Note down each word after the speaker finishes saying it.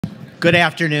Good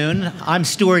afternoon. I'm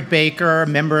Stuart Baker,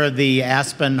 member of the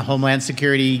Aspen Homeland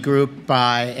Security Group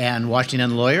and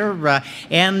Washington lawyer.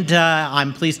 And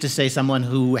I'm pleased to say someone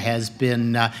who has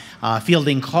been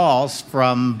fielding calls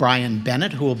from Brian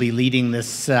Bennett, who will be leading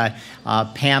this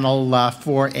panel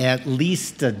for at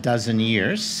least a dozen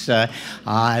years.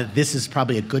 This is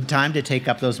probably a good time to take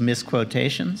up those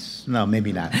misquotations. No,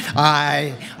 maybe not.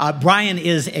 Brian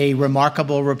is a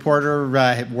remarkable reporter,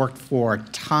 worked for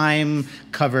Time,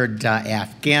 covered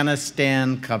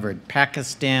Afghanistan, covered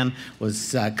Pakistan,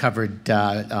 covered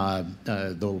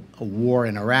the war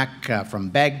in Iraq from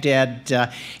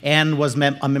Baghdad, and was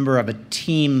a member of a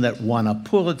team that won a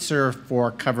Pulitzer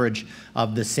for coverage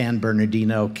of the San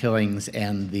Bernardino killings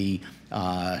and the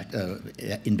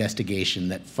investigation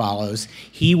that follows.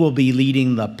 He will be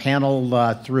leading the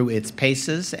panel through its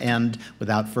paces, and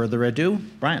without further ado,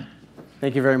 Brian.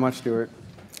 Thank you very much, Stuart.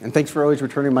 And thanks for always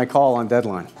returning my call on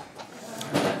deadline.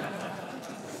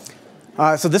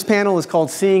 So this panel is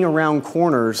called Seeing Around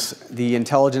Corners, the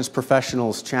Intelligence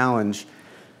Professionals Challenge,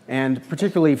 and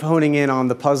particularly honing in on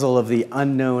the puzzle of the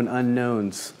unknown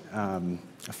unknowns, a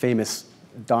famous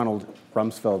Donald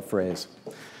Rumsfeld phrase.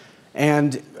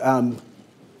 And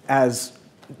as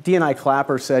D&I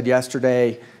Clapper said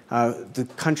yesterday, the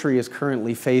country is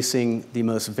currently facing the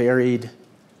most varied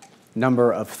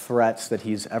number of threats that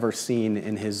he's ever seen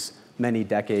in his many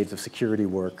decades of security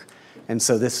work. And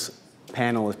so this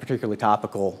panel is particularly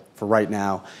topical for right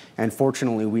now. And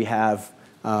fortunately, we have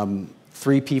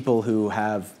three people who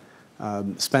have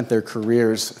spent their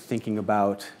careers thinking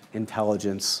about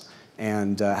intelligence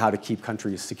and how to keep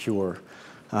countries secure.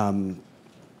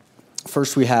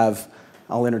 First,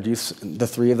 I'll introduce the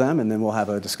three of them, and then we'll have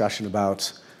a discussion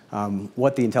about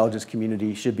what the intelligence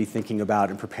community should be thinking about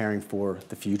and preparing for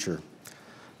the future.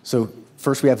 So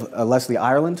first, we have Leslie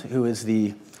Ireland, who is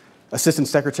the Assistant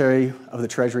Secretary of the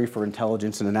Treasury for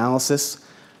Intelligence and Analysis.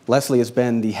 Leslie has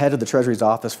been the head of the Treasury's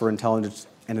Office for Intelligence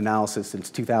and Analysis since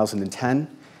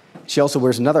 2010. She also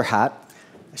wears another hat.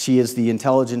 She is the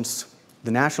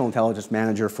National Intelligence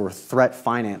Manager for Threat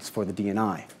Finance for the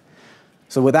D&I.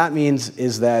 So what that means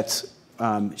is that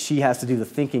she has to do the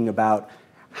thinking about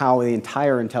how the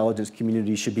entire intelligence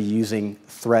community should be using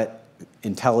threat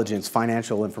intelligence,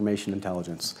 financial information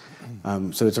intelligence.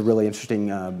 So it's a really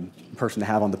interesting person to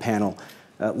have on the panel.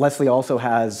 Leslie also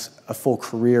has a full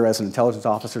career as an intelligence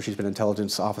officer. She's been an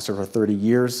intelligence officer for 30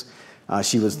 years.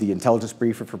 She was the intelligence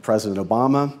briefer for President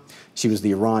Obama. She was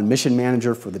the Iran mission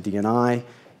manager for the D&I.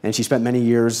 And she spent many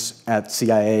years at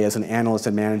CIA as an analyst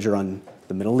and manager on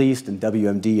the Middle East and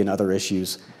WMD and other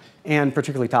issues. And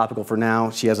particularly topical for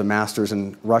now, she has a master's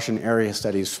in Russian area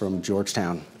studies from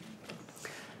Georgetown.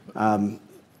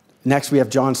 Next, we have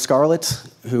John Scarlett,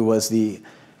 who was the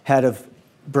head of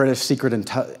British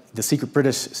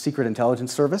British Secret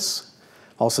Intelligence Service,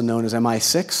 also known as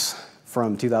MI6,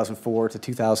 from 2004 to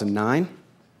 2009.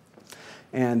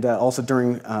 And also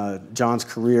during John's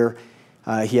career,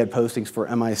 he had postings for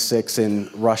MI6 in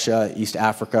Russia, East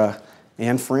Africa,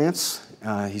 and France.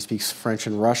 He speaks French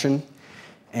and Russian.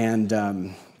 And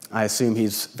I assume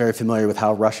he's very familiar with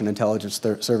how Russian intelligence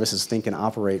services think and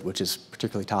operate, which is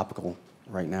particularly topical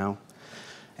right now.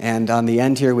 And on the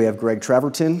end here, we have Greg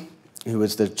Treverton, who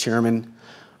is the chairman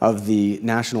of the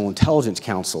National Intelligence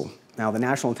Council. Now, the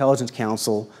National Intelligence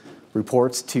Council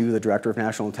reports to the Director of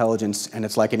National Intelligence, and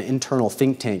it's like an internal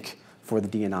think tank for the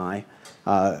D&I.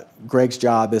 Greg's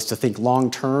job is to think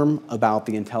long-term about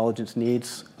the intelligence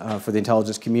needs for the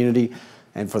intelligence community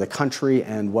and for the country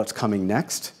and what's coming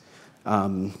next.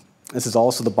 This is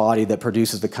also the body that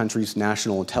produces the country's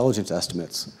national intelligence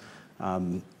estimates.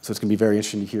 So it's going to be very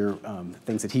interesting to hear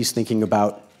things that he's thinking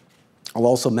about. I'll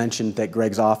also mention that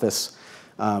Greg's office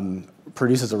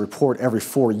produces a report every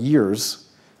 4 years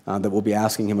that we'll be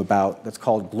asking him about that's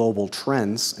called Global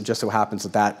Trends. And just so happens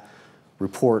that that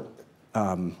report,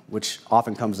 which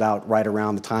often comes out right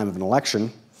around the time of an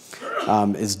election,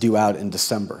 is due out in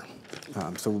December.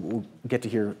 So we'll get to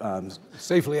hear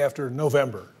safely after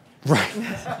November.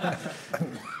 Right.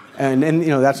 And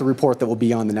that's a report that will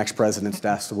be on the next president's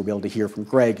desk, so we'll be able to hear from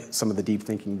Greg some of the deep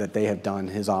thinking that they have done,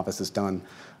 his office has done,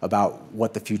 about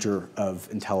what the future of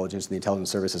intelligence and the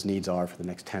intelligence services needs are for the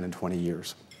next 10 and 20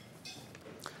 years.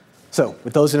 So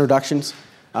with those introductions,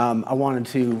 I wanted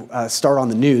to start on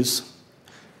the news.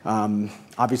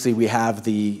 Obviously, we have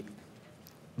the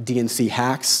DNC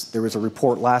hacks. There was a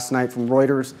report last night from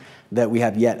Reuters that we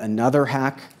have yet another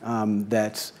hack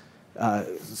that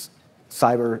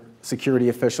cyber security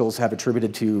officials have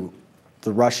attributed to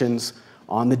the Russians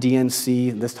on the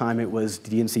DNC. This time it was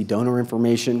DNC donor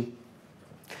information.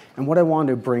 And what I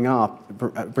wanted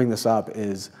to bring this up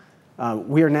is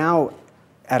we are now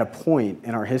at a point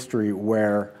in our history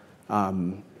where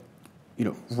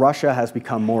Russia has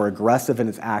become more aggressive in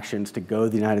its actions to go to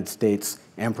the United States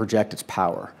and project its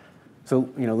power. So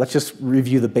let's just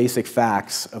review the basic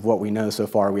facts of what we know so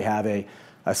far. We have a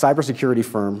cybersecurity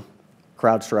firm,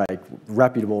 CrowdStrike,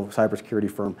 reputable cybersecurity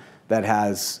firm, that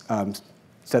has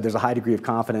said there's a high degree of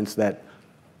confidence that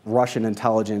Russian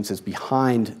intelligence is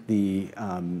behind the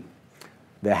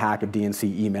hack of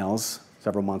DNC emails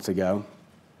several months ago.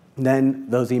 And then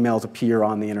those emails appear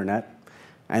on the internet.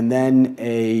 And then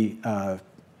a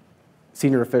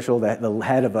senior official, the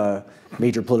head of a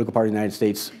major political party in the United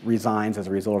States, resigns as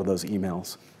a result of those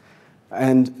emails.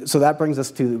 And so that brings us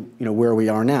to where we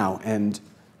are now. And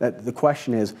the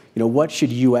question is, what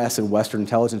should U.S. and Western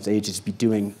intelligence agencies be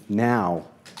doing now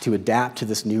to adapt to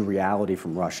this new reality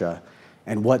from Russia?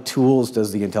 And what tools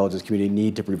does the intelligence community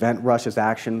need to prevent Russia's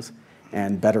actions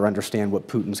and better understand what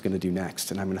Putin's going to do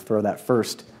next? And I'm going to throw that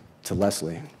first to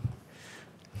Leslie.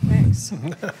 Thanks.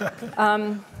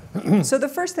 So the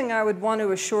first thing I would want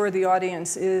to assure the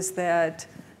audience is that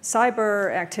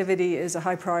cyber activity is a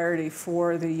high priority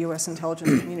for the U.S.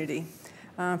 intelligence community.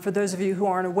 For those of you who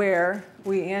aren't aware,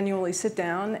 we annually sit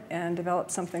down and develop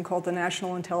something called the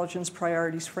National Intelligence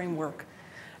Priorities Framework.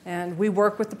 And we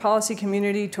work with the policy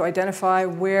community to identify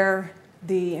where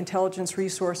the intelligence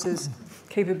resources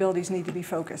capabilities need to be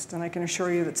focused. And I can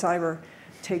assure you that cyber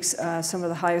takes some of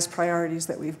the highest priorities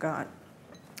that we've got.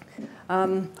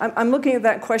 I'm looking at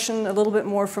that question a little bit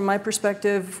more from my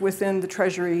perspective within the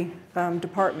Treasury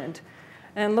Department,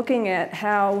 and looking at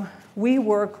how we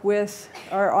work with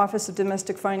our Office of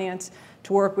Domestic Finance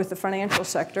to work with the financial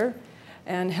sector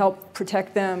and help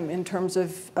protect them in terms of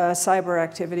cyber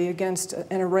activity against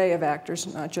an array of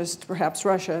actors, not just perhaps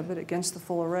Russia, but against the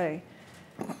full array.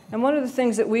 And one of the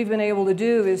things that we've been able to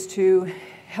do is to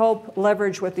help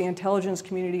leverage what the intelligence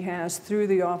community has through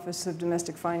the Office of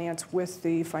Domestic Finance with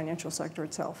the financial sector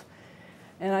itself.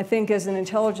 And I think as an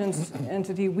intelligence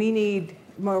entity, we need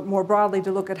more broadly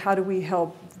to look at how do we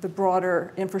help the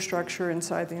broader infrastructure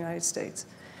inside the United States.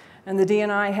 And the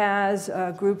DNI has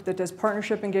a group that does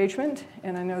partnership engagement,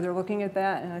 and I know they're looking at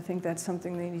that, and I think that's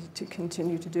something they need to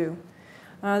continue to do.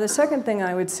 The second thing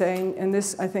I would say, and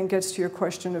this I think gets to your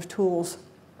question of tools,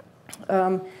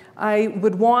 I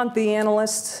would want the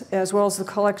analysts as well as the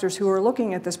collectors who are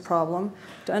looking at this problem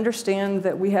to understand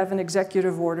that we have an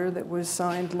executive order that was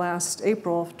signed last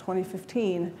April of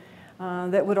 2015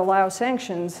 that would allow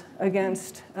sanctions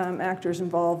against actors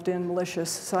involved in malicious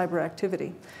cyber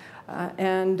activity.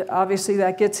 And obviously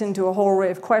that gets into a whole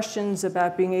array of questions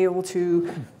about being able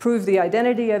to prove the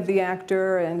identity of the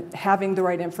actor and having the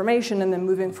right information and then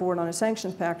moving forward on a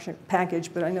sanctions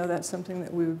package, but I know that's something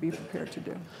that we would be prepared to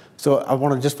do. So I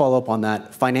want to just follow up on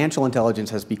that. Financial intelligence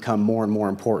has become more and more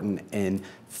important in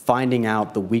finding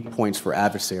out the weak points for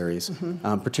adversaries,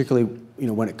 particularly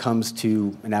when it comes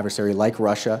to an adversary like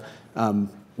Russia.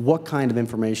 What kind of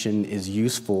information is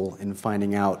useful in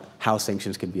finding out how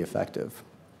sanctions can be effective?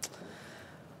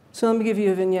 So let me give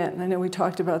you a vignette, and I know we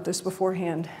talked about this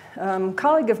beforehand. A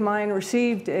colleague of mine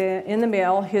received in the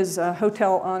mail his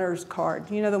hotel honors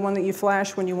card. You know, the one that you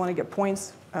flash when you want to get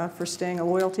points for staying, a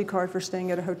loyalty card for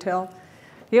staying at a hotel.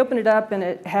 He opened it up, and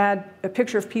it had a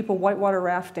picture of people whitewater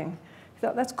rafting. He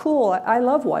thought, that's cool, I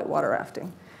love whitewater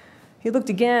rafting. He looked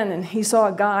again, and he saw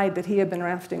a guide that he had been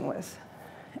rafting with.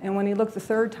 And when he looked the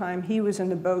third time, he was in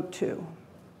the boat too.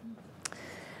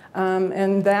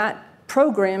 And that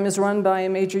program is run by a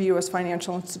major U.S.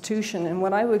 financial institution, and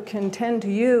what I would contend to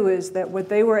you is that what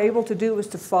they were able to do was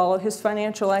to follow his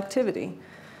financial activity,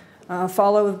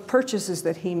 follow purchases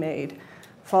that he made,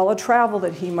 follow travel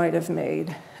that he might have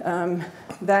made.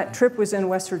 That trip was in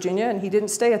West Virginia, and he didn't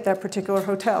stay at that particular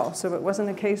hotel, so it wasn't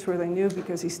a case where they knew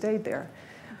because he stayed there.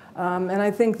 And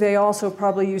I think they also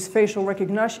probably used facial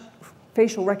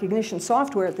recognition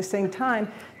software at the same time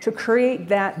to create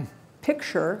that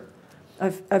picture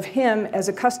of him as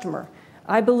a customer.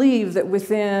 I believe that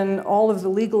within all of the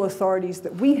legal authorities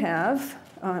that we have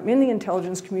in the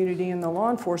intelligence community and the law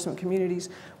enforcement communities,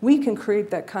 we can create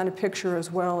that kind of picture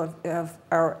as well of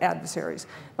our adversaries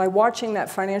by watching that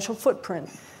financial footprint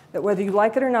that whether you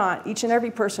like it or not, each and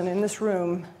every person in this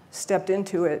room stepped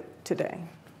into it today.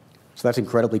 So that's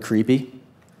incredibly creepy.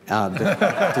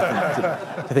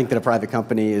 To think that a private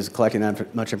company is collecting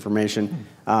that much information.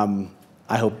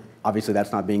 I hope, obviously,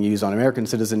 that's not being used on American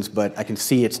citizens, but I can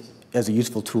see it as a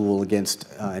useful tool against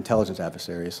intelligence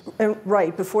adversaries. And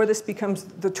right, before this becomes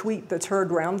the tweet that's heard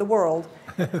around the world,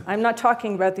 I'm not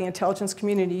talking about the intelligence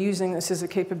community using this as a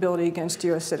capability against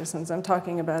U.S. citizens. I'm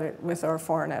talking about it with our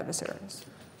foreign adversaries.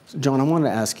 So John, I wanted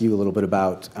to ask you a little bit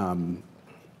about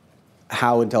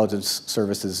how intelligence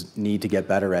services need to get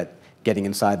better at getting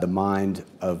inside the mind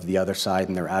of the other side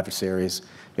and their adversaries,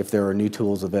 if there are new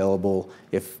tools available,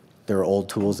 if there are old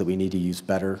tools that we need to use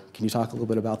better. Can you talk a little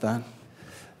bit about that?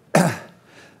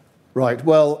 Right,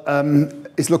 well,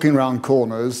 it's looking around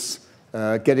corners,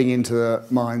 getting into the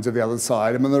minds of the other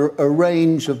side. I mean, there are a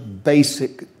range of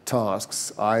basic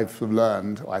tasks I've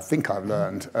learned, I think I've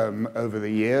learned over the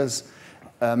years,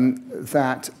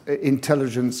 that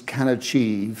intelligence can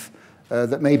achieve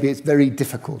that maybe it's very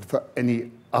difficult for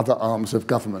any other arms of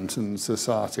government and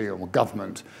society or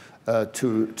government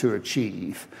to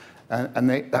achieve. And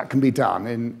that can be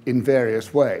done in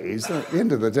various ways. At the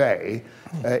end of the day,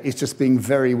 it's just being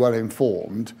very well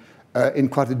informed in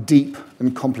quite a deep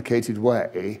and complicated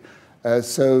way.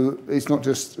 So it's not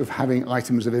just of having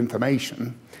items of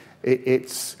information,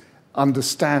 it's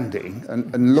understanding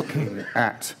and looking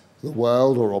at the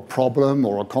world or a problem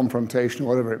or a confrontation or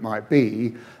whatever it might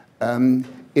be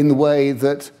in the way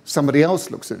that somebody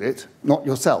else looks at it, not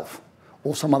yourself,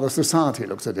 or some other society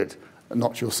looks at it,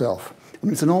 not yourself. I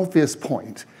mean, it's an obvious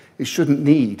point. It shouldn't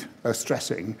need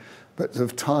stressing, but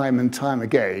of time and time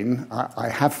again, I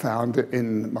have found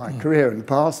in my career in the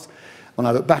past, when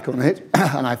I look back on it,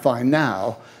 and I find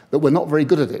now that we're not very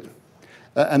good at it.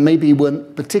 And maybe we're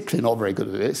particularly not very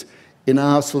good at it in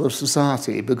our sort of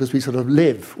society because we sort of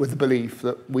live with the belief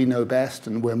that we know best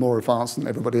and we're more advanced than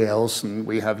everybody else and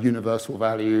we have universal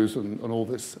values and all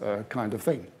this kind of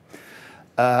thing.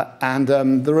 And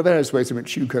there are various ways in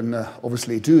which you can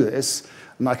obviously do this.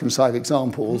 And I can cite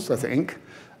examples, I think,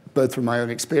 both from my own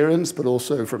experience, but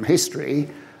also from history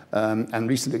and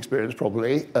recent experience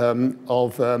probably,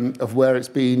 of where it's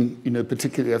been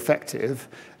particularly effective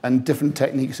and different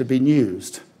techniques have been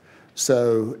used.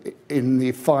 So in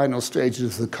the final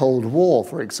stages of the Cold War,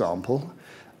 for example,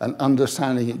 and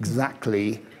understanding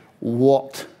exactly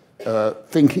what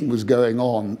thinking was going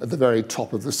on at the very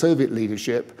top of the Soviet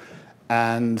leadership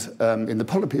and in the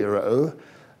Politburo,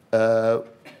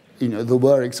 there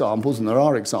were examples, and there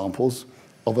are examples,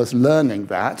 of us learning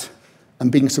that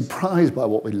and being surprised by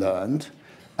what we learned,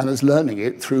 and us learning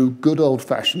it through good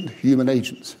old-fashioned human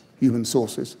agents, human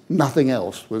sources. Nothing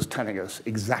else was telling us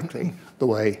exactly the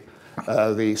way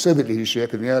the Soviet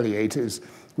leadership in the early 80s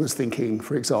was thinking,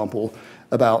 for example,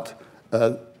 about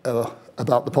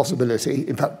the possibility,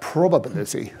 in fact,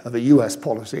 probability of a US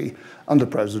policy under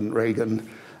President Reagan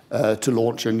to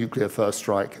launch a nuclear first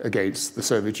strike against the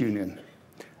Soviet Union.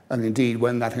 And indeed,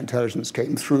 when that intelligence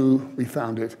came through, we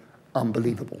found it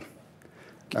unbelievable.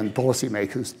 And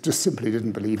policymakers just simply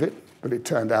didn't believe it, but it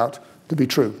turned out to be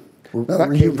true.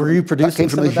 Were you producing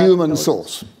from a human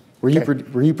source. Were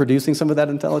you producing some of that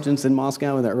intelligence in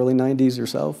Moscow in the early 90s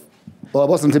yourself? Well, I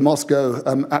wasn't in Moscow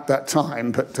at that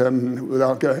time, but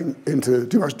without going into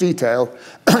too much detail,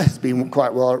 it's been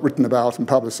quite well written about and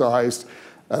publicized.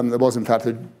 There was, in fact,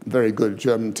 a very good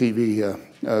German TV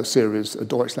series,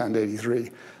 Deutschland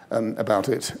 83, about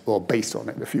it, or based on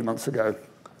it, a few months ago.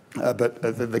 But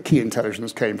the key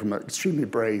intelligence came from an extremely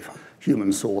brave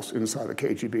human source inside the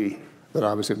KGB that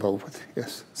I was involved with,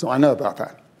 yes. So I know about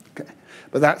that. Okay.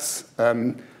 But that's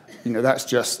one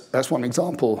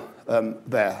example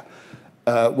there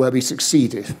where we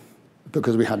succeeded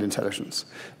because we had intelligence.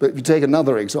 But if you take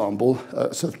another example,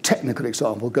 sort of technical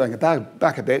example, going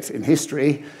back a bit in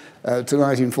history to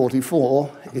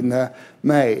 1944, in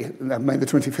May the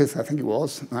 25th, I think it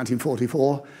was,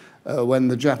 1944, when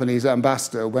the Japanese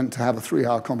ambassador went to have a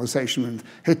 3-hour conversation with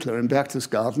Hitler in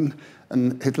Berchtesgaden,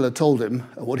 and Hitler told him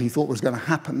what he thought was going to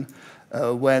happen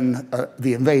when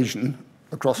the invasion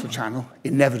across the channel,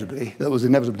 that was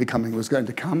inevitably coming, was going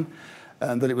to come,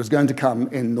 and that it was going to come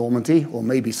in Normandy or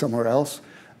maybe somewhere else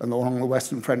and along the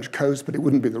western French coast, but it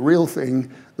wouldn't be the real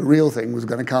thing. The real thing was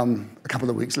going to come a couple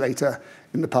of weeks later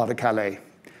in the part of Calais,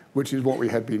 which is what we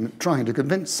had been trying to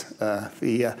convince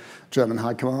the German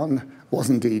High Command was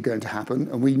indeed going to happen.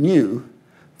 And we knew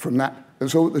from that. And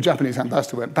so the Japanese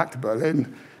ambassador went back to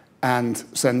Berlin and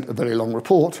sent a very long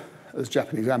report, as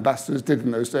Japanese ambassadors did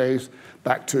in those days,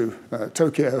 back to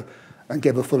Tokyo and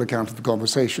gave a full account of the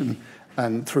conversation.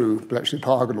 And through Bletchley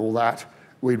Park and all that,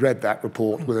 we read that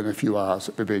report within a few hours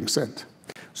of it being sent.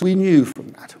 So we knew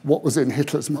from that what was in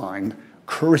Hitler's mind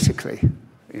critically,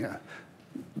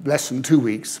 less than 2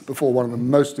 weeks before one of the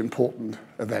most important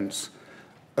events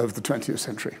of the 20th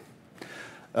century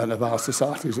and of our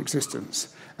society's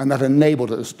existence. And that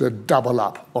enabled us to double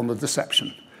up on the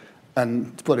deception.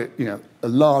 And to put it, a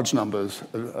large numbers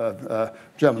of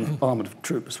German armoured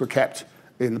troops were kept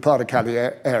in the part of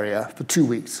Calais area for 2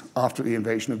 weeks after the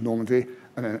invasion of Normandy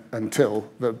and until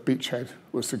the beachhead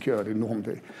was secured in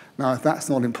Normandy. Now, if that's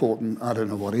not important, I don't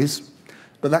know what is.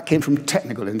 But that came from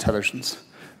technical intelligence.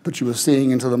 But you were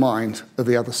seeing into the mind of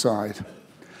the other side.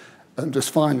 And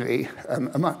just finally,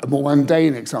 a more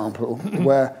mundane example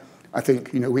where I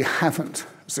think we haven't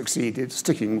succeeded,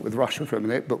 sticking with Russia for a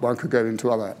minute, but one could go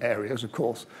into other areas, of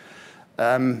course.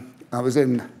 I was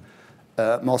in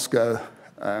Moscow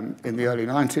in the early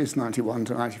 90s, 91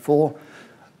 to 94,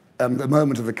 the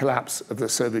moment of the collapse of the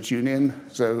Soviet Union.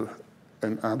 So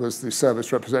I was the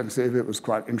service representative. It was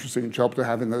quite an interesting job to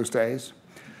have in those days,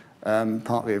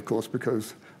 partly, of course,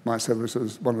 because my service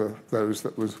was one of those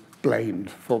that was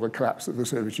blamed for the collapse of the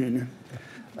Soviet Union.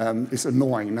 It's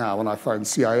annoying now when I find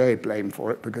CIA blamed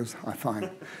for it, because I find...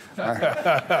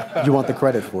 You want the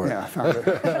credit for it. Yeah, I found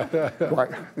it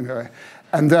quite... Anyway.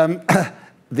 And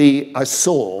I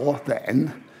saw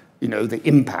then, the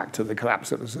impact of the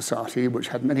collapse of the society, which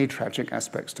had many tragic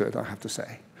aspects to it, I have to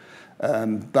say.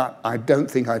 But I don't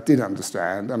think I did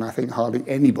understand, and I think hardly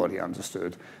anybody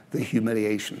understood, the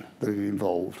humiliation that it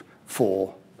involved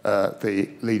for the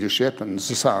leadership and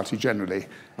society generally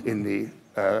in the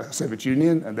Soviet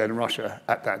Union and then Russia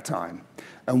at that time.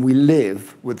 And we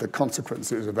live with the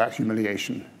consequences of that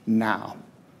humiliation now.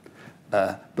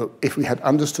 But if we had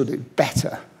understood it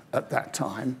better at that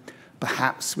time,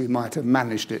 perhaps we might have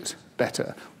managed it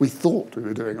better. We thought we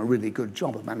were doing a really good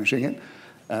job of managing it,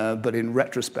 but in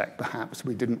retrospect, perhaps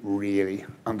we didn't really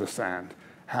understand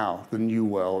how the new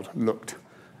world looked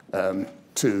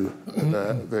to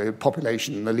the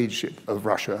population and the leadership of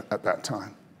Russia at that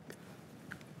time.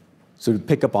 So to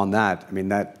pick up on that, I mean,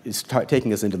 that is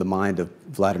taking us into the mind of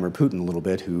Vladimir Putin a little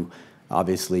bit, who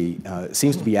obviously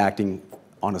seems to be acting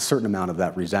on a certain amount of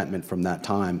that resentment from that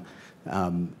time.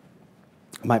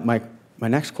 My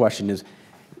next question is,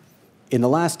 in the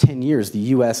last 10 years, the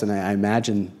US and I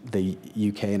imagine the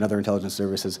UK and other intelligence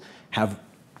services have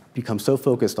become so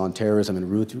focused on terrorism and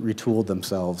retooled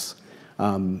themselves.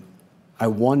 I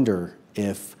wonder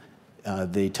if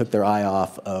they took their eye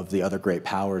off of the other great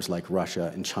powers like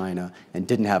Russia and China and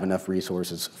didn't have enough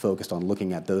resources focused on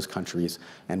looking at those countries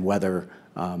and whether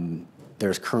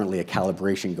there's currently a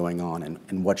calibration going on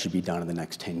and what should be done in the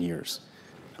next 10 years.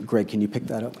 Greg, can you pick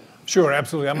that up? Sure,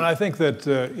 absolutely. I mean, I think that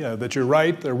that you're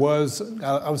right. There was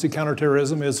obviously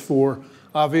counterterrorism is for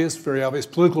very obvious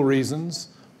political reasons,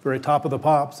 very top of the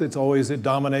pops. It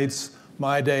dominates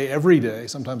my day every day.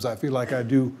 Sometimes I feel like I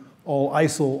do all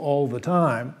ISIL all the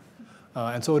time,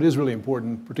 and so it is really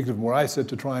important, particularly from where I sit,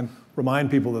 to try and remind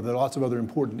people that there are lots of other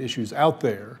important issues out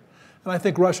there. And I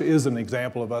think Russia is an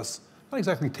example of us not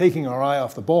exactly taking our eye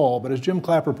off the ball, but as Jim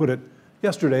Clapper put it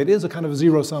yesterday, it is a kind of a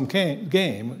zero-sum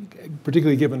game,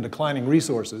 particularly given declining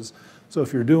resources. So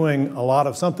if you're doing a lot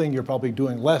of something, you're probably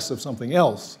doing less of something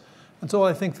else. And so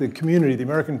I think the community, the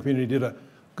American community, did a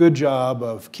good job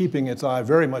of keeping its eye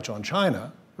very much on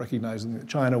China, recognizing that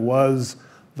China was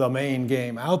the main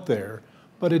game out there.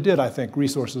 But it did, I think,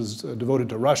 resources devoted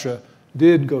to Russia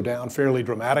did go down fairly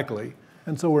dramatically.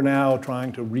 And so we're now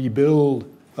trying to rebuild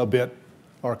a bit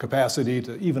our capacity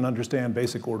to even understand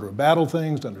basic order of battle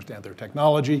things, to understand their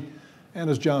technology. And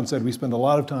as John said, we spend a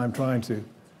lot of time trying to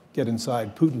get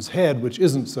inside Putin's head, which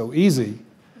isn't so easy.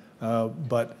 The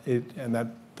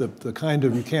kind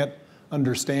of, you can't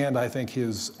understand, I think,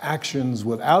 his actions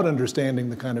without understanding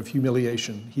the kind of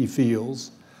humiliation he feels.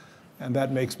 And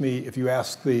that makes me, if you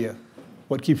ask the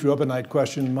what keeps you up at night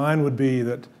question, mine would be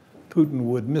that Putin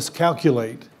would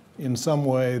miscalculate in some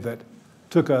way that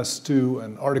took us to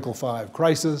an Article 5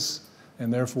 crisis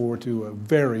and therefore to a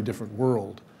very different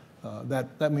world.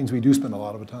 That means we do spend a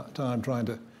lot of time trying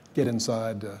to get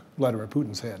inside Vladimir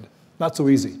Putin's head. Not so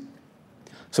easy.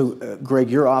 So, Greg,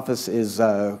 your office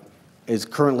is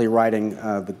currently writing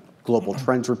the Global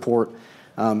Trends Report.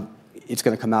 It's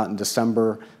going to come out in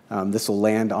December. This will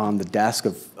land on the desk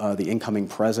of the incoming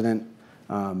president.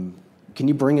 Can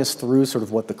you bring us through sort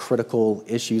of what the critical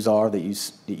issues are that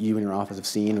you and your office have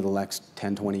seen in the next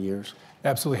 10, 20 years?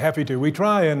 Absolutely, happy to. We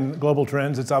try in Global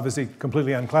Trends, it's obviously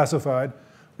completely unclassified.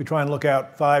 We try and look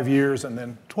out 5 years and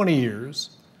then 20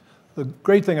 years. The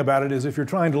great thing about it is if you're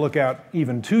trying to look out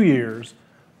even 2 years,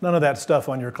 none of that stuff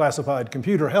on your classified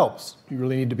computer helps. You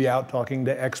really need to be out talking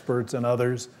to experts and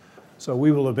others. So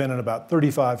we will have been in about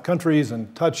 35 countries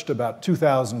and touched about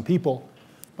 2,000 people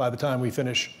by the time we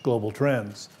finish Global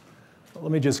Trends. Let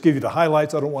me just give you the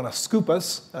highlights. I don't want to scoop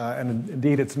us, and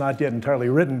indeed it's not yet entirely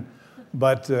written,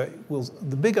 but the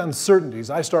big uncertainties,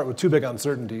 I start with 2 big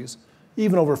uncertainties,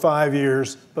 even over 5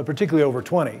 years, but particularly over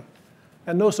 20.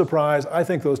 And no surprise, I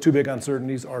think those 2 big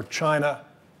uncertainties are China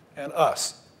and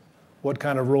us. What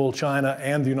kind of role China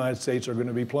and the United States are going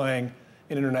to be playing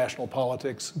in international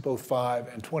politics, both 5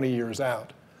 and 20 years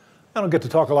out. I don't get to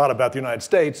talk a lot about the United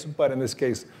States, but in this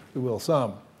case, we will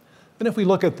some. Then if we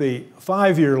look at the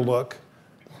 5-year look,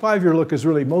 5-year look is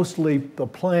really mostly the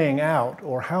playing out,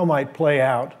 or how might play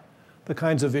out, the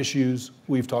kinds of issues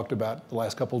we've talked about the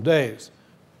last couple of days.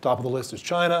 Top of the list is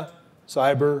China,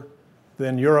 cyber,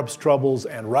 then Europe's troubles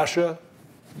and Russia,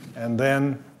 and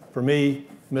then, for me,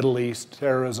 Middle East,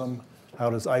 terrorism, how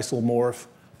does ISIL morph?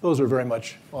 Those are very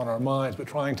much on our minds, but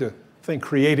trying to think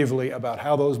creatively about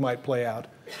how those might play out,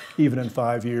 even in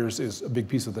 5 years, is a big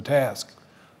piece of the task.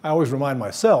 I always remind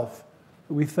myself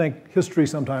that we think history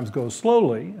sometimes goes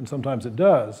slowly, and sometimes it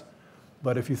does,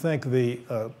 but if you think the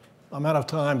amount of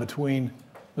time between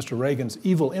Mr. Reagan's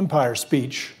evil empire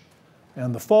speech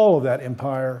and the fall of that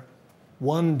empire,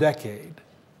 1 decade,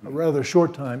 a rather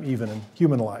short time even in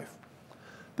human life.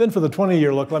 Then for the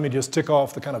 20-year look, let me just tick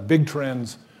off the kind of big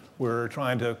trends we're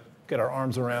trying to get our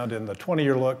arms around in the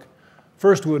 20-year look.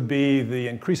 First would be the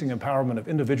increasing empowerment of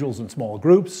individuals and small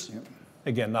groups. Yep.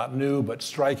 Again, not new, but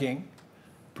striking.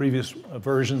 Previous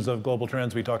versions of global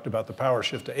trends, we talked about the power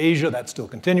shift to Asia. That's still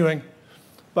continuing.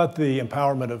 But the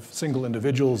empowerment of single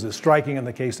individuals is striking in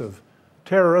the case of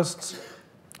terrorists,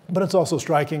 but it's also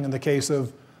striking in the case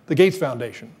of the Gates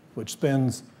Foundation, which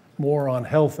spends more on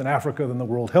health in Africa than the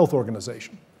World Health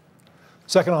Organization.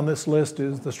 Second on this list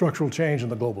is the structural change in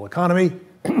the global economy.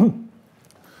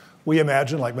 We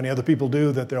imagine, like many other people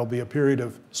do, that there'll be a period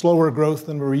of slower growth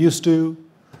than we're used to.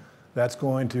 That's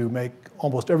going to make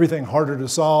almost everything harder to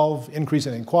solve, increase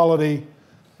in inequality,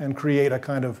 and create a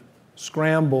kind of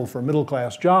scramble for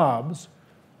middle-class jobs,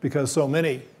 because so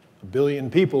many, 1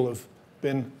 billion people have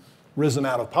been risen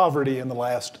out of poverty in the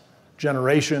last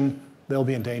generation. They'll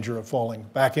be in danger of falling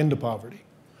back into poverty.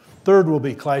 Third will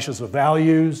be clashes of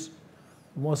values.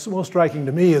 What's most striking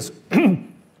to me is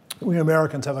we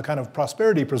Americans have a kind of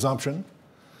prosperity presumption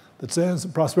that says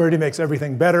prosperity makes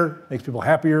everything better, makes people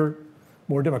happier,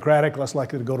 more democratic, less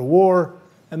likely to go to war,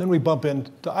 and then we bump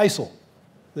into ISIL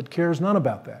that cares none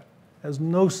about that, has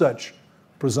no such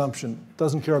presumption,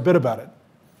 doesn't care a bit about it.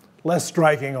 Less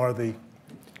striking are the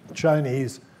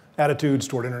Chinese attitudes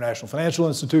toward international financial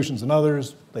institutions and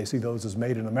others. They see those as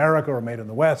made in America or made in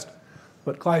the West,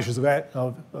 but clashes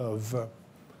of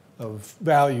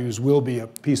values will be a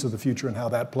piece of the future and how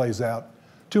that plays out.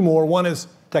 2 more. One is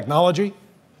technology.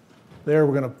 There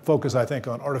we're going to focus, I think,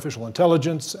 on artificial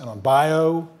intelligence and on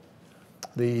bio.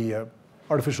 The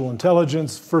artificial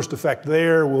intelligence first effect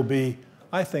there will be,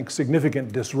 I think,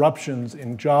 significant disruptions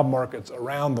in job markets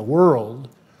around the world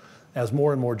as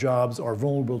more and more jobs are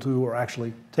vulnerable to or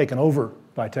actually taken over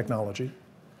by technology.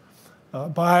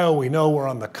 Bio, we know we're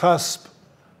on the cusp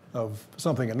of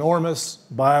something enormous.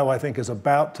 Bio, I think, is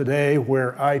about today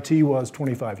where IT was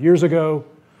 25 years ago.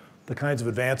 The kinds of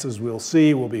advances we'll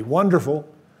see will be wonderful,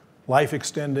 life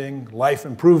extending, life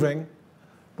improving.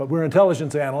 But we're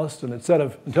intelligence analysts, and it's a set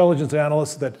of intelligence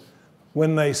analysts that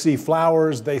when they see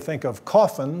flowers, they think of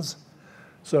coffins.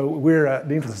 So we're,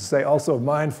 needless to say, also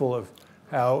mindful of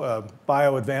how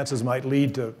bio advances might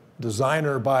lead to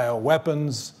designer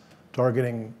bioweapons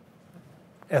targeting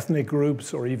ethnic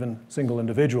groups or even single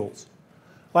individuals.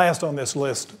 Last on this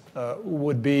list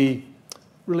would be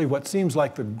really what seems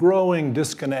like the growing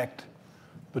disconnect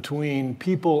between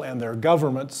people and their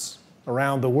governments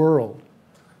around the world.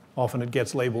 Often it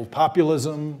gets labeled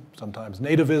populism, sometimes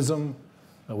nativism.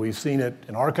 We've seen it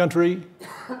in our country.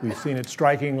 We've seen it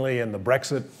strikingly in the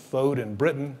Brexit vote in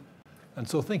Britain. And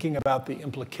so thinking about the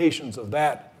implications of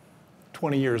that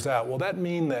 20 years out, will that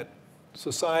mean that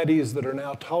societies that are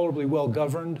now tolerably well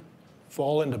governed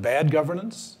fall into bad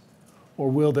governance? Or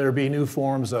will there be new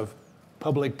forms of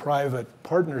public-private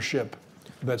partnership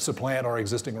that supplant our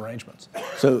existing arrangements?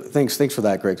 So thanks for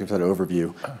that, Greg, for that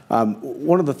overview.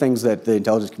 One of the things that the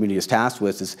intelligence community is tasked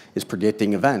with is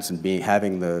predicting events and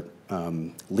having the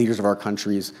leaders of our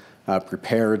countries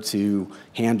prepared to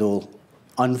handle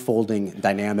unfolding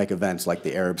dynamic events like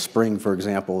the Arab Spring, for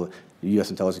example. The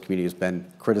U.S. intelligence community has been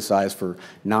criticized for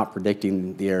not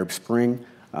predicting the Arab Spring.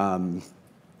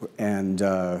 And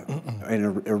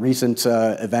a recent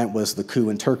event was the coup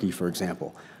in Turkey, for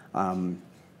example.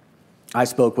 I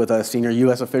spoke with a senior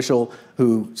U.S. official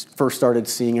who first started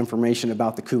seeing information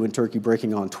about the coup in Turkey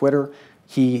breaking on Twitter.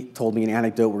 He told me an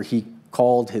anecdote where he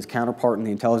called his counterpart in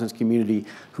the intelligence community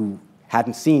who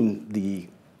hadn't seen the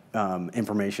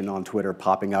information on Twitter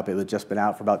popping up. It had just been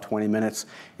out for about 20 minutes,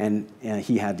 and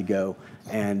he had to go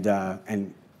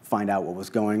and find out what was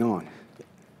going on.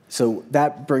 So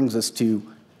that brings us to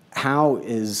how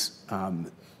is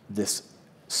this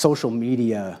social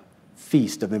media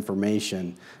feast of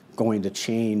information going to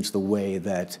change the way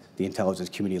that the intelligence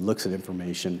community looks at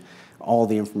information, all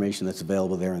the information that's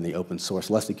available there in the open source.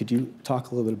 Leslie, could you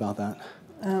talk a little bit about that?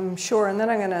 Sure, and then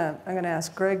I'm gonna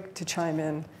ask Greg to chime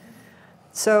in.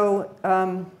 So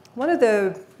one of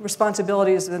the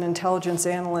responsibilities of an intelligence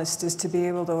analyst is to be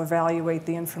able to evaluate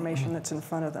the information that's in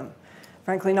front of them.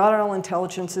 Frankly, not all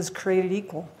intelligence is created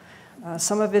equal.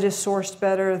 Some of it is sourced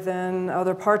better than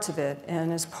other parts of it.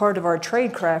 And as part of our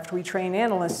tradecraft, we train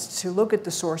analysts to look at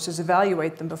the sources,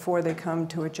 evaluate them before they come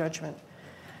to a judgment.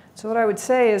 So what I would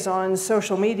say is on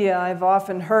social media, I've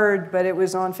often heard, but it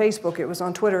was on Facebook, it was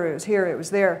on Twitter, it was here, it was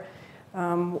there.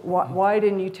 Why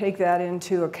didn't you take that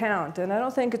into account? And I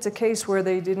don't think it's a case where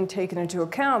they didn't take it into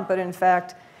account, but in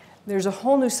fact, there's a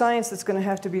whole new science that's going to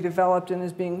have to be developed and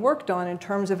is being worked on in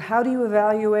terms of how do you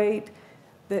evaluate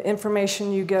the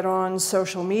information you get on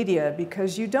social media,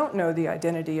 because you don't know the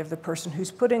identity of the person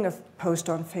who's putting a post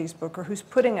on Facebook or who's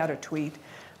putting out a tweet.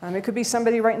 It could be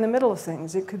somebody right in the middle of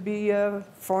things. It could be a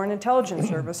foreign intelligence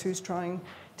service who's trying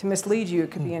to mislead you. It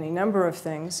could be any number of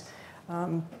things.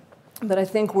 But I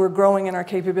think we're growing in our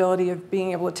capability of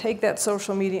being able to take that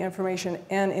social media information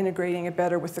and integrating it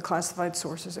better with the classified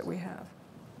sources that we have.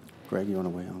 Greg, you want to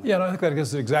weigh on that? Yeah, no, I think that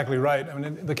is exactly right. I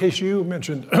mean, the case you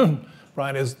mentioned,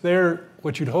 Brian, is there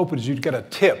what you'd hope is you'd get a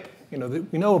tip. You know,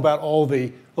 we know about all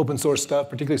the open source stuff,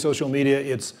 particularly social media.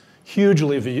 It's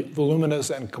hugely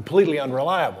voluminous and completely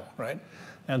unreliable, right?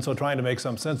 And so trying to make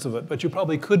some sense of it. But you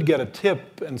probably could get a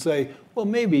tip and say, well,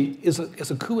 maybe, is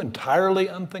a coup entirely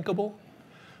unthinkable?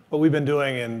 What we've been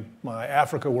doing in my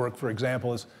Africa work, for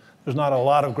example, is there's not a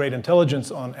lot of great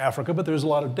intelligence on Africa, but there's a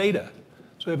lot of data.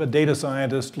 So we have a data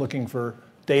scientist looking for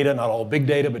data, not all big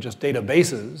data, but just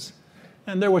databases.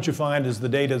 And there what you find is the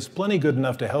data is plenty good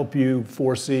enough to help you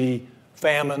foresee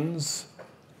famines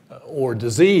or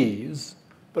disease.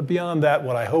 But beyond that,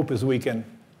 what I hope is we can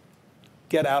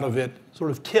get out of it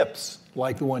sort of tips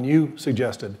like the one you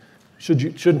suggested.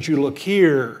 Shouldn't you look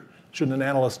here? Shouldn't an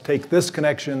analyst take this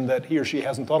connection that he or she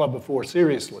hasn't thought of before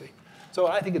seriously? So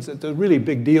I think it's a really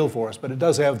big deal for us, but it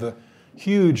does have the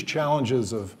huge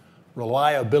challenges of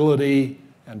reliability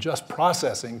and just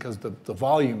processing because the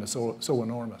volume is so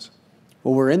enormous.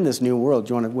 Well, we're in this new world.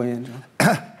 Do you want to weigh in,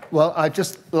 John? Well, I'd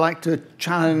just like to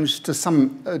challenge to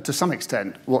some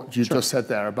extent what you just said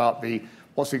there about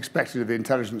what's expected of the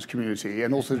intelligence community,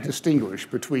 and also distinguish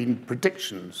between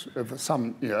predictions of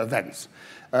some events.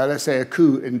 Let's say a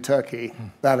coup in Turkey,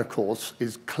 that of course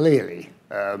is clearly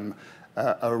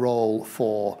a role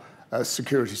for a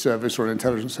security service or an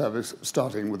intelligence service,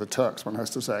 starting with the Turks, one has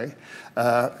to say,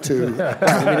 I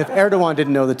mean, if Erdogan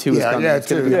didn't know the two was coming, it's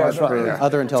going to be hard for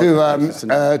other intelligence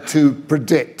to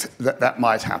predict that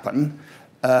might happen.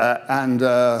 And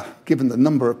given the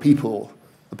number of people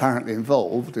apparently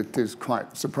involved, it is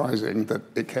quite surprising that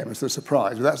it came as a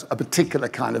surprise. But that's a particular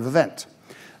kind of event.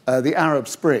 The Arab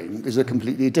Spring is a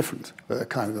completely different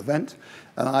kind of event.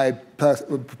 And I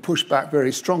would push back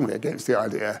very strongly against the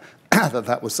idea that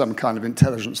that was some kind of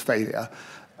intelligence failure.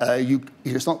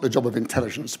 It's not the job of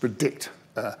intelligence to predict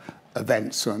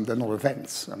events, and they're not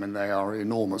events. I mean, they are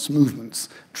enormous movements,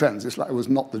 trends. It's like it was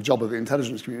not the job of the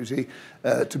intelligence community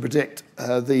to predict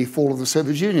the fall of the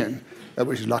Soviet Union,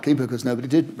 which is lucky because nobody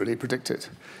did really predict it.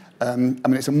 I mean,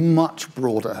 it's a much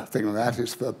broader thing than that.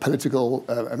 It's for political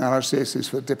analysis, it's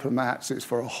for diplomats, it's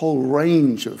for a whole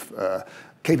range of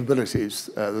capabilities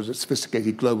that a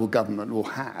sophisticated global government will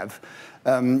have.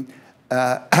 And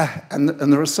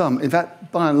there are some, in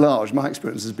fact, by and large, my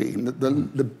experience has been that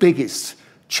the biggest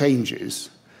changes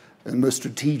and most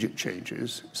strategic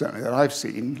changes, certainly that I've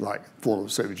seen, like fall of the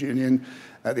Soviet Union,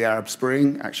 the Arab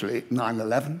Spring, actually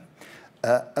 9/11,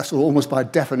 are sort of almost by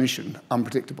definition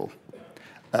unpredictable.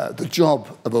 The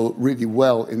job of a really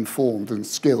well-informed and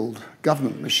skilled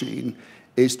government machine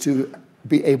is to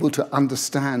be able to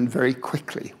understand very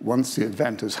quickly, once the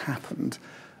event has happened,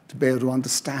 to be able to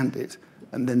understand it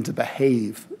and then to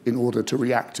behave in order to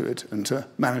react to it and to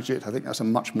manage it. I think that's a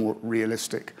much more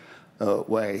realistic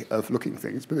way of looking at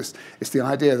things. But it's the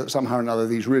idea that somehow or another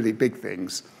these really big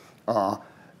things are,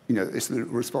 it's the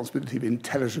responsibility of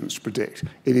intelligence to predict.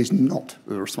 It is not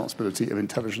the responsibility of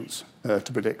intelligence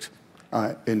to predict,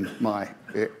 in my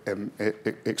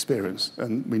experience.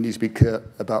 And we need to be clear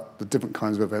about the different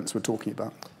kinds of events we're talking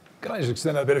about. Can I just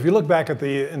extend that a bit? If you look back at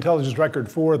the intelligence record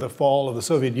for the fall of the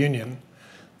Soviet Union,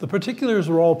 the particulars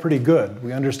were all pretty good.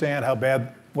 We understand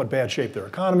what bad shape their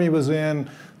economy was in,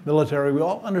 military, we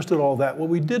all understood all that. What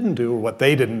we didn't do, or what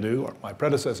they didn't do, or my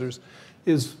predecessors,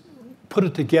 is put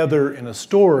it together in a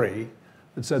story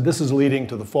that said this is leading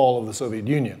to the fall of the Soviet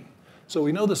Union. So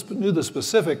we knew the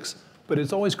specifics, but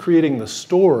it's always creating the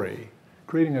story,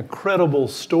 creating a credible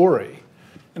story.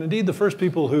 And indeed, the first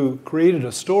people who created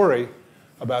a story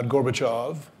about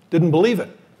Gorbachev didn't believe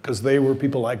it, because they were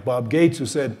people like Bob Gates who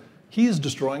said, he's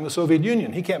destroying the Soviet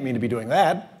Union. He can't mean to be doing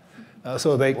that.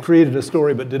 So they created a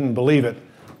story but didn't believe it.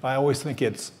 I always think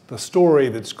it's the story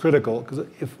that's critical, because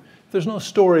if there's no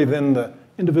story, then the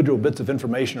individual bits of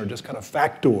information are just kind of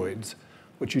factoids.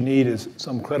 What you need is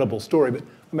some credible story. But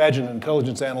imagine an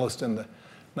intelligence analyst in the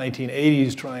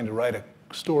 1980s trying to write a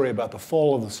story about the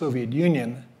fall of the Soviet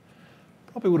Union.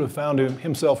 Probably would have found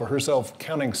himself or herself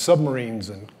counting submarines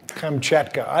in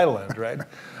Kamchatka Island, right?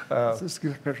 That's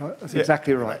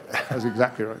exactly right. That's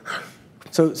exactly right.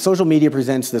 So social media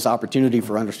presents this opportunity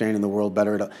for understanding the world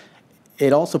better.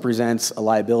 It also presents a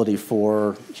liability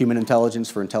for human intelligence,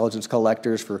 for intelligence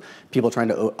collectors, for people trying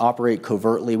to operate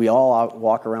covertly. We all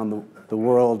walk around the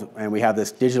world and we have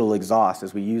this digital exhaust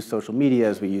as we use social media,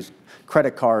 as we use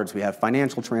credit cards, we have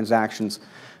financial transactions.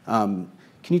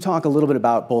 Can you talk a little bit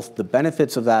about both the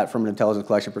benefits of that from an intelligence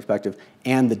collection perspective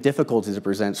and the difficulties it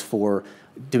presents for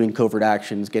doing covert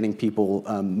actions, getting people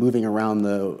moving around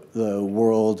the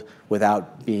world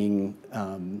without being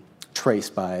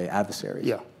traced by adversaries?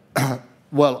 Yeah.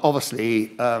 Well,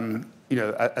 obviously, you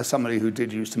know, as somebody who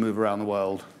did used to move around the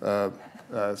world,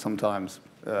 sometimes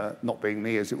not being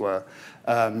me, as it were,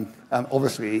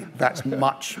 obviously that's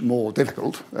much more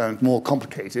difficult and more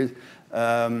complicated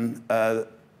than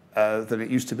it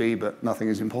used to be, but nothing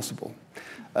is impossible.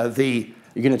 You're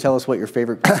going to tell us what your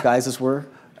favorite disguises were?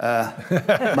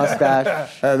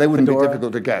 Mustache? They wouldn't fedora? be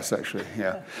difficult to guess, actually,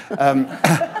 yeah.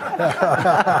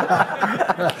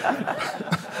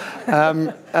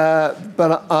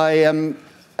 But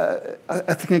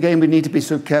I think, again, we need to be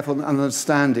so careful in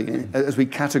understanding as we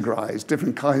categorize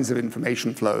different kinds of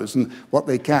information flows and what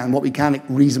we can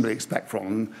reasonably expect from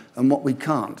them and what we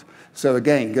can't. So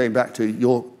again, going back to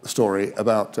your story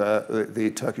about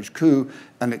the Turkish coup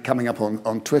and it coming up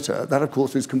on Twitter, that, of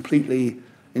course, is completely,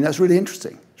 that's really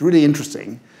interesting. It's really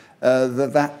interesting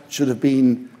that should have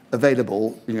been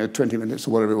available, 20 minutes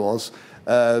or whatever it was,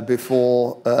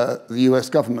 before the US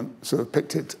government sort of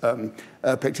picked it up.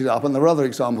 And there are other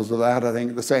examples of that. I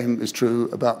think the same is true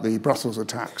about the Brussels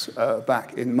attacks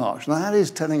back in March. Now, that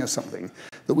is telling us something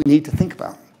that we need to think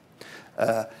about.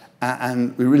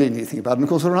 And we really need to think about it. And of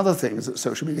course, there are other things that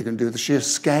social media can do. The sheer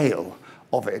scale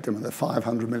of it, the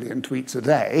 500 million tweets a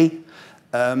day,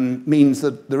 means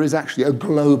that there is actually a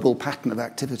global pattern of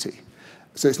activity.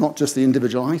 So it's not just the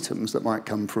individual items that might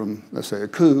come from, let's say, a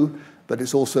coup, but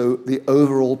it's also the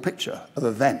overall picture of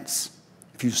events.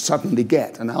 If you suddenly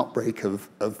get an outbreak of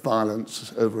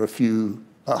violence over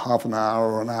half an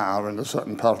hour or an hour in a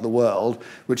certain part of the world,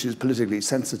 which is politically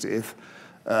sensitive,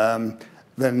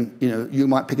 then you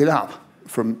might pick it up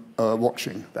from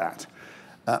watching that.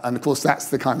 And of course, that's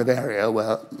the kind of area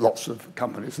where lots of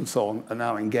companies and so on are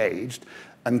now engaged,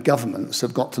 and governments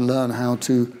have got to learn how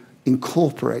to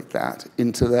incorporate that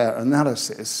into their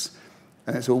analysis.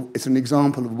 And it's an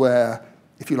example of where,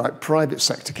 if you like, private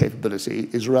sector capability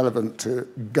is relevant to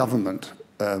government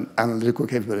analytical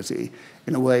capability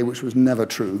in a way which was never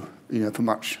true, for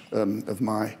much of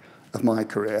my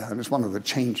career. And it's one of the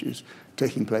changes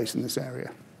taking place in this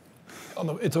area.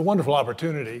 It's a wonderful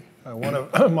opportunity. One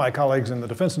of my colleagues in the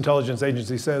Defense Intelligence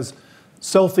Agency says,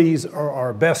 selfies are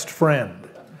our best friend.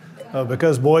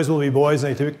 Because boys will be boys,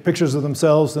 and they take pictures of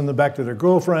themselves and then back to their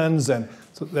girlfriends, and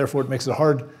so therefore it makes it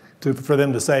hard for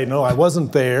them to say, no, I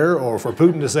wasn't there, or for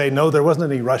Putin to say, no, there wasn't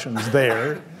any Russians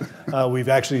there. We've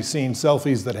actually seen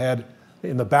selfies that had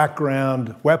in the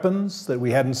background weapons that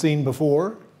we hadn't seen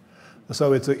before.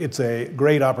 So it's a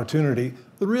great opportunity.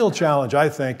 The real challenge, I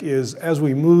think, is as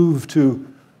we move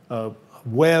to a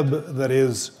web that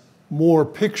is more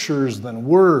pictures than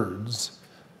words,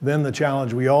 then the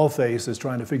challenge we all face is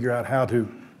trying to figure out how to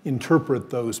interpret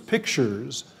those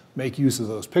pictures, make use of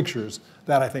those pictures.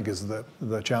 That, I think, is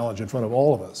the challenge in front of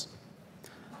all of us.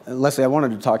 Leslie, I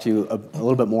wanted to talk to you a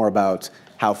little bit more about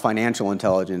how financial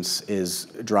intelligence is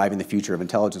driving the future of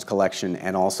intelligence collection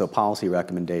and also policy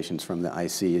recommendations from the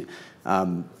IC.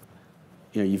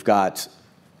 You've got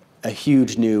a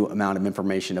huge new amount of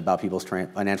information about people's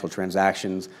financial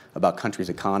transactions, about countries'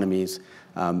 economies.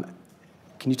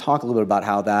 Can you talk a little bit about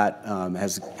how that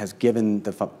has given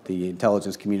the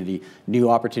intelligence community new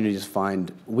opportunities to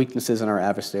find weaknesses in our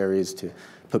adversaries, to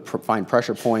find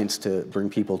pressure points, to bring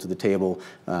people to the table,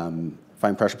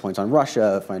 find pressure points on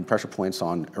Russia, find pressure points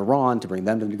on Iran, to bring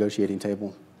them to the negotiating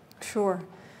table? Sure.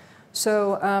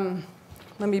 So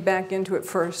let me back into it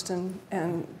first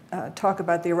and talk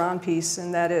about the Iran piece,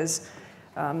 and that is,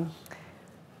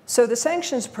 so the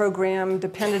sanctions program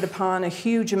depended upon a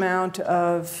huge amount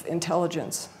of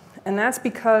intelligence. And that's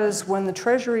because when the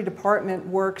Treasury Department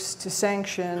works to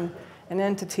sanction an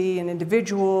entity, an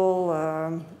individual,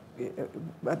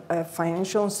 a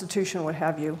financial institution, what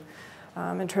have you,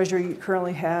 And Treasury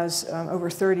currently has over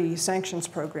 30 sanctions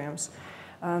programs.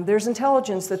 There's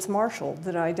intelligence that's marshaled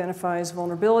that identifies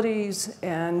vulnerabilities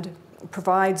and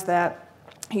provides that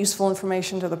useful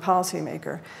information to the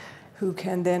policymaker, who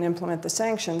can then implement the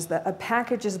sanctions. A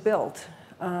package is built.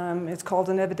 It's called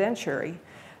an evidentiary.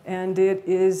 And it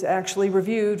is actually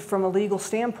reviewed from a legal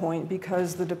standpoint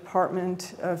because the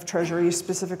Department of Treasury,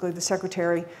 specifically the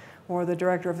Secretary or the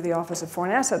Director of the Office of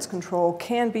Foreign Assets Control,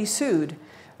 can be sued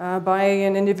by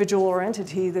an individual or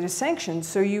entity that is sanctioned.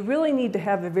 So you really need to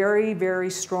have a very, very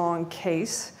strong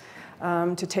case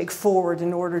to take forward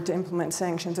in order to implement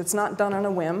sanctions. It's not done on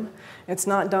a whim. It's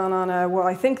not done on a, well,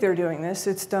 I think they're doing this.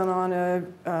 It's done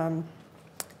on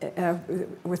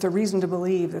with a reason to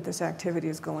believe that this activity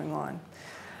is going on.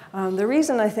 The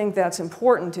reason I think that's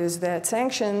important is that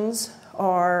sanctions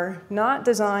are not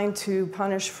designed to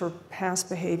punish for past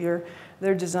behavior.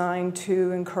 They're designed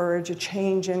to encourage a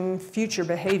change in future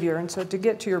behavior. And so to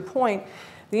get to your point,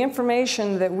 the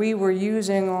information that we were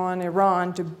using on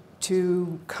Iran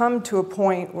to come to a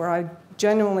point where I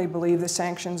genuinely believe the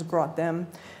sanctions brought them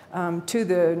to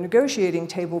the negotiating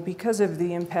table because of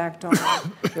the impact on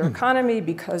their economy,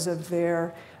 because of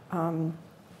their,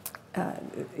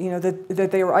 that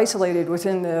they were isolated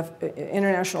within the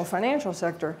international financial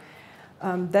sector.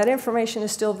 That information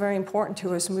is still very important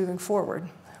to us moving forward.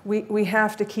 We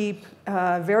have to keep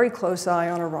a very close eye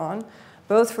on Iran,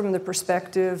 both from the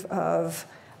perspective of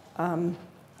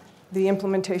the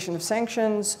implementation of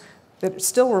sanctions that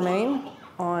still remain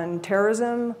on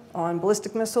terrorism, on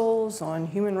ballistic missiles, on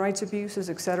human rights abuses,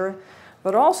 et cetera,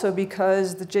 but also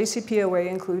because the JCPOA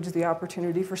includes the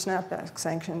opportunity for snapback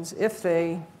sanctions if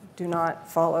they do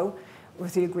not follow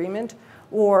with the agreement,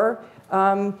 or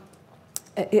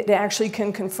it actually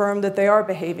can confirm that they are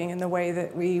behaving in the way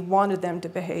that we wanted them to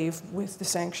behave with the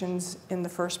sanctions in the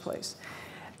first place.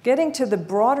 Getting to the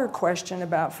broader question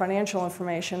about financial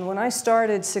information, when I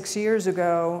started 6 years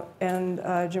ago and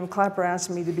Jim Clapper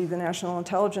asked me to be the National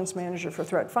Intelligence Manager for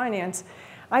Threat Finance,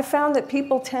 I found that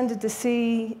people tended to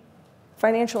see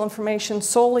financial information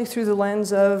solely through the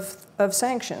lens of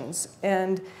sanctions.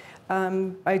 And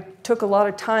I took a lot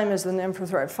of time as the NIM for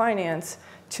Threat Finance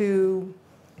to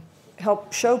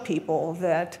help show people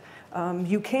that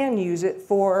you can use it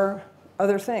for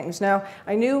other things. Now,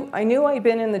 I knew I'd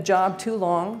been in the job too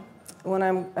long when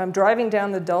I'm driving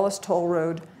down the dullest toll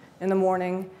road in the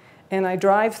morning, and I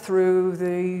drive through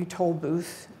the toll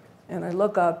booth, and I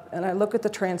look up, and I look at the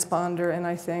transponder, and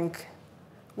I think,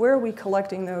 where are we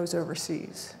collecting those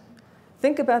overseas?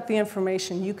 Think about the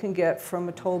information you can get from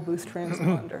a toll booth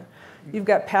transponder. You've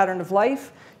got pattern of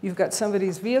life, you've got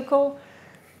somebody's vehicle,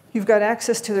 you've got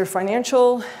access to their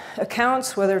financial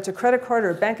accounts, whether it's a credit card or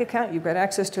a bank account. You've got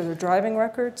access to their driving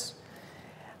records.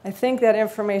 I think that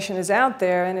information is out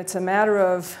there, and it's a matter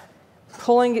of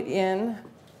pulling it in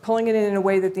a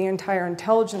way that the entire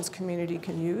intelligence community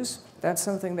can use. That's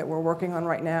something that we're working on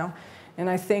right now. And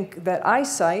I think that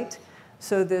eyesight,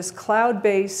 so this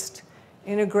cloud-based,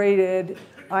 integrated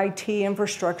IT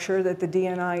infrastructure that the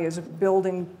DNI is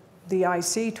building the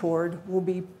IC toward, will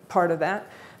be part of that.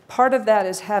 Part of that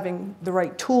is having the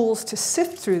right tools to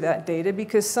sift through that data,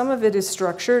 because some of it is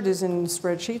structured, is in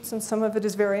spreadsheets, and some of it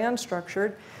is very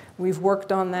unstructured. We've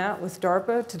worked on that with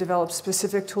DARPA to develop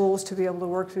specific tools to be able to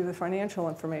work through the financial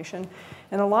information.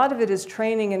 And a lot of it is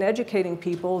training and educating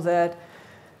people that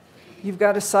you've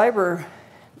got a cyber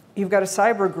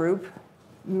group.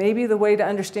 Maybe the way to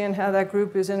understand how that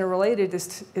group is interrelated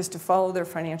is to follow their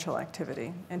financial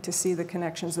activity and to see the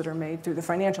connections that are made through the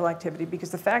financial activity,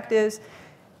 because the fact is,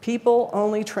 people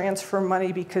only transfer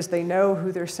money because they know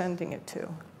who they're sending it to.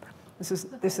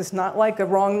 This is not like a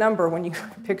wrong number when you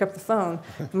pick up the phone.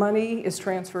 Money is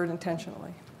transferred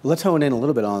intentionally. Let's hone in a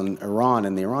little bit on Iran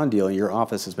and the Iran deal. Your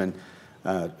office has been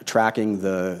tracking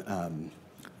the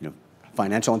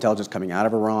financial intelligence coming out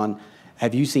of Iran.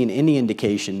 Have you seen any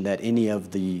indication that any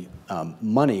of the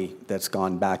money that's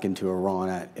gone back into Iran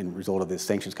as a result of the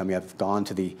sanctions coming out have gone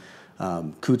to the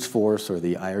Quds Force or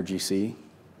the IRGC?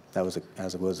 That was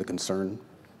as it was a concern?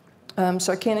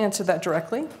 So I can't answer that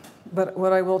directly, but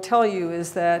what I will tell you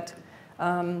is that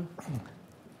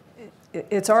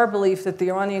it's our belief that the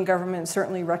Iranian government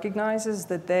certainly recognizes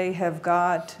that they have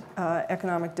got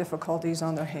economic difficulties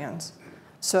on their hands.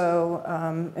 So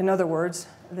in other words,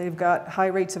 they've got high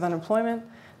rates of unemployment,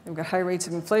 they've got high rates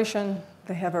of inflation,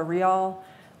 they have a rial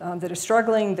that is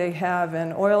struggling, they have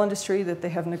an oil industry that they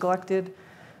have neglected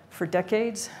for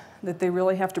decades, that they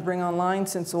really have to bring online,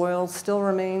 since oil still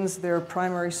remains their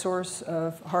primary source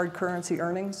of hard currency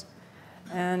earnings.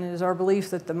 And it is our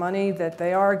belief that the money that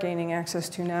they are gaining access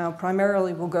to now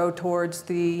primarily will go towards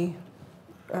the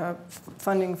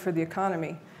funding for the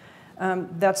economy.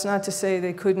 That's not to say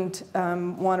they couldn't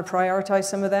want to prioritize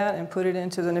some of that and put it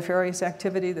into the nefarious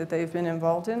activity that they've been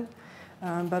involved in.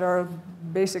 But our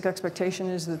basic expectation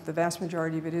is that the vast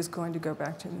majority of it is going to go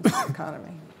back to the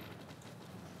economy.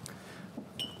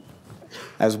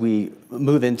 As we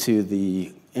move into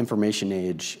the information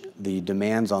age, the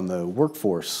demands on the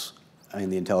workforce in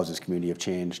the intelligence community have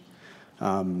changed.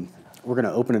 We're going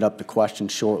to open it up to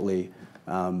questions shortly.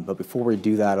 But before we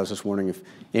do that, I was just wondering if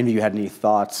any of you had any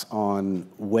thoughts on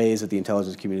ways that the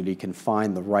intelligence community can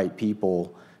find the right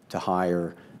people to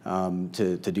hire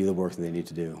to do the work that they need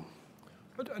to do.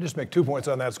 I'll just make 2 points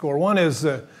on that score. One is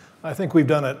I think we've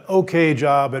done an okay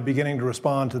job at beginning to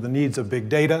respond to the needs of big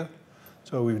data.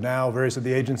 So we've now, various of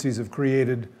the agencies have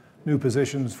created new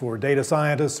positions for data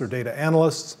scientists or data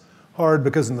analysts. Hard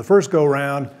because in the first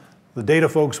go-round, the data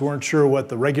folks weren't sure what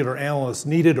the regular analysts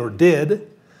needed or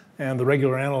did, and the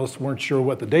regular analysts weren't sure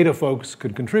what the data folks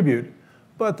could contribute.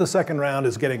 But the second round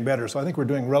is getting better, so I think we're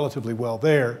doing relatively well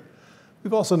there.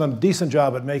 We've also done a decent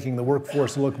job at making the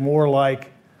workforce look more like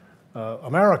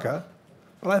America.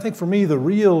 But I think for me, the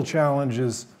real challenge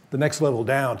is the next level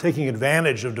down, taking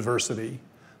advantage of diversity.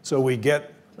 So we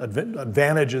get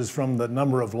advantages from the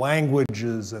number of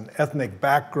languages and ethnic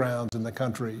backgrounds in the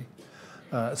country.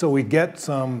 So we get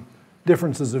some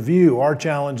differences of view. Our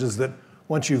challenge is that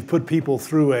once you've put people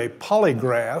through a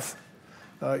polygraph,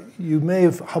 you may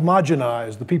have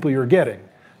homogenized the people you're getting.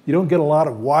 You don't get a lot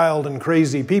of wild and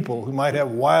crazy people who might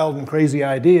have wild and crazy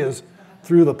ideas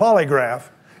through the polygraph,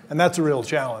 and that's a real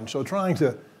challenge. So trying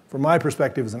to, from my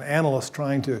perspective as an analyst,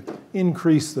 trying to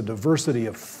increase the diversity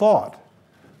of thought,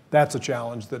 that's a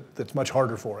challenge that's much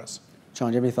harder for us. John,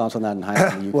 do you have any thoughts on that?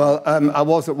 And Well, I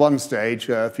was at one stage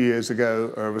a few years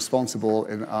ago responsible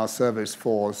in our service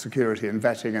for security and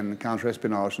vetting and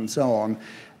counter-espionage and so on.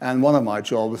 And one of my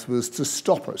jobs was to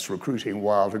stop us recruiting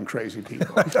wild and crazy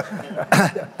people.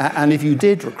 And if you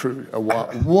did recruit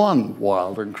one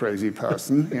wild and crazy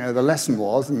person, you know, the lesson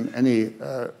was, and any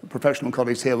professional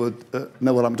colleagues here would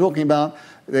know what I'm talking about,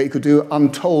 they could do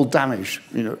untold damage,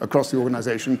 you know, across the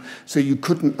organization. So you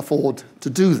couldn't afford to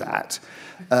do that.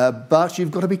 But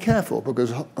you've got to be careful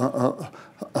because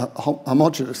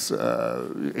homogeneous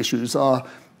issues are,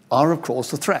 of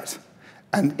course, a threat.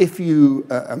 And if you,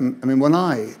 I mean, when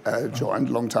I joined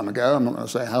a long time ago, I'm not going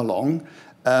to say how long,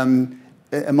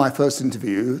 in my first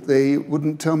interview, they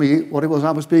wouldn't tell me what it was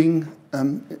I was being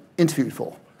interviewed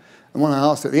for. And when I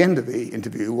asked at the end of the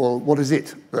interview, well, what is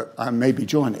it that I may be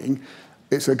joining?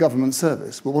 It's a government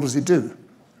service. Well, what does it do?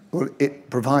 Well, it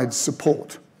provides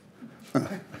support.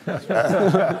 And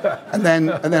then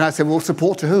I said, well,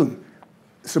 support to whom?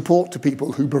 Support to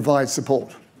people who provide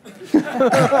support. And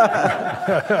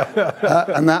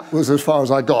that was as far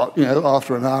as I got, you know,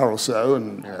 after an hour or so,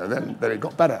 and you know, then it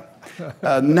got better.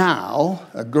 Now,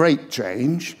 a great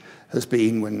change has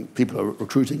been when people are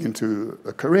recruiting into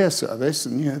a career service,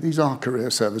 and you know, these are career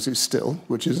services still,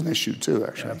 which is an issue too,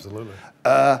 actually. Absolutely.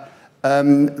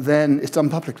 Then it's done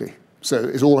publicly, so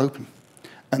it's all open,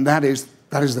 and that is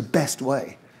the best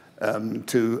way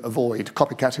to avoid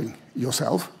copycatting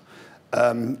yourself,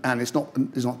 and it's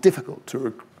not difficult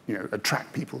to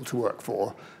attract people to work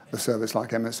for a service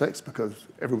like MSX because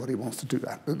everybody wants to do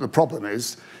that. The problem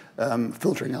is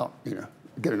filtering out, you know,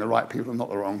 getting the right people and not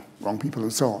the wrong people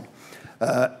and so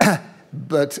on.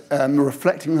 But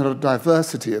reflecting the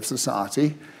diversity of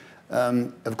society,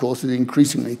 of course, is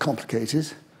increasingly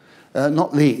complicated.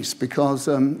 Not least because,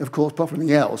 of course, apart from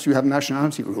anything else, you have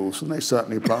nationality rules, and they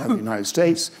certainly apply in the United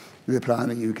States. They apply in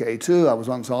the UK too. I was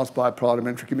once asked by a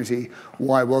parliamentary committee,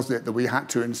 why was it that we had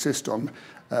to insist on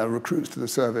recruits to the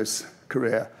service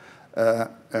career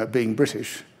being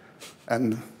British?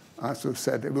 And I sort of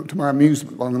said, to my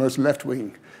amusement, one of the most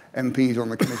left-wing MPs on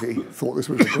the committee thought this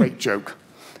was a great joke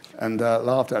and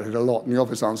laughed at it a lot. And the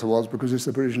obvious answer was, because it's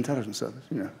the British Intelligence Service,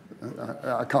 you know.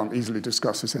 I can't easily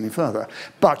discuss this any further,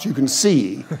 but you can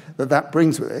see that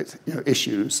brings with it, you know,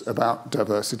 issues about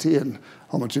diversity and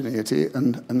homogeneity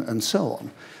and so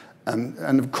on.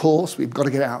 And of course, we've got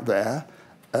to get out there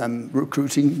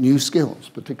recruiting new skills,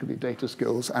 particularly data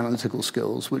skills, analytical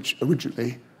skills, which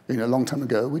originally, you know, a long time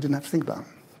ago, we didn't have to think about.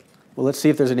 Well, let's see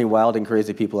if there's any wild and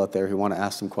crazy people out there who want to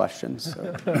ask some questions.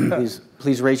 So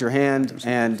please raise your hand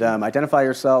and identify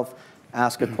yourself.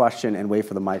 Ask a question and wait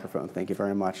for the microphone. Thank you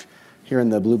very much. Here in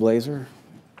the blue blazer.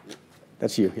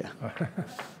 That's you, yeah.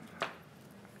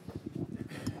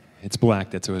 It's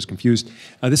black, that's why I was confused.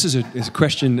 This is a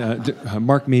question,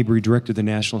 Mark Mabry, Director of the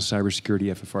National Cybersecurity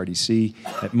FFRDC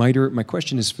at MITRE. My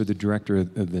question is for the Director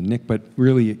of the NIC, but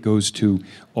really it goes to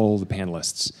all the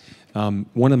panelists.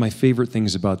 One of my favorite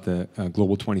things about the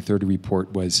Global 2030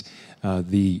 report was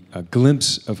the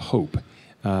glimpse of hope.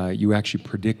 You actually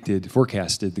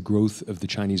forecasted the growth of the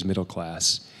Chinese middle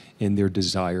class and their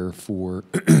desire for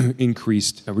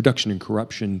increased reduction in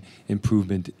corruption,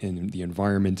 improvement in the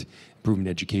environment, improvement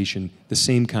in education, the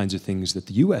same kinds of things that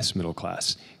the U.S. middle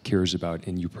class cares about.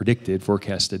 And you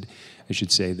forecasted, I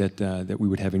should say, that we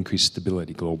would have increased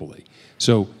stability globally.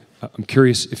 So I'm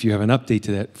curious if you have an update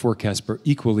to that forecast, but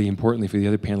equally importantly for the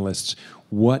other panelists,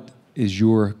 what is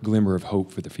your glimmer of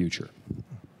hope for the future?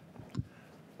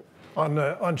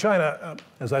 On China,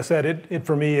 as I said, it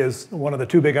for me is one of the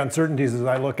two big uncertainties as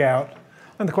I look out.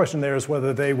 And the question there is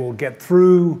whether they will get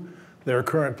through their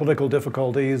current political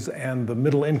difficulties and the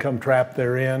middle income trap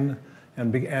they're in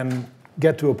and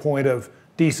get to a point of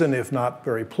decent, if not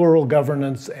very plural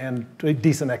governance and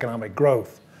decent economic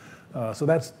growth. So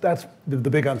that's the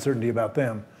big uncertainty about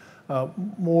them.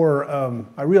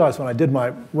 I realized when I did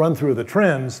my run through of the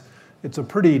trends, it's a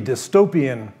pretty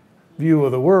dystopian view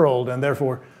of the world, and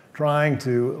therefore trying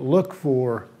to look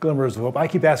for glimmers of hope. I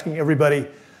keep asking everybody,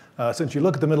 since you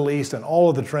look at the Middle East and all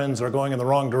of the trends are going in the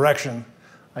wrong direction,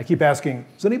 I keep asking,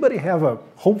 does anybody have a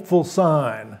hopeful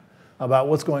sign about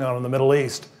what's going on in the Middle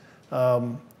East?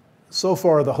 So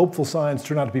far, the hopeful signs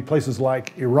turn out to be places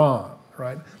like Iran,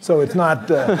 right? So it's not,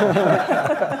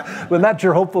 when that's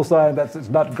your hopeful sign, it's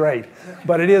not great.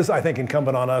 But it is, I think,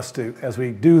 incumbent on us to, as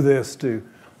we do this, to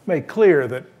make clear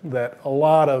that a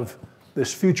lot of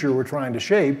this future we're trying to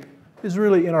shape is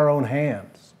really in our own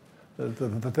hands.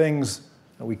 The things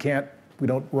that we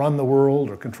don't run the world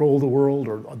or control the world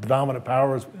or the dominant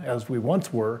powers as we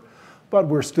once were, but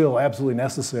we're still absolutely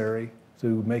necessary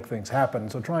to make things happen.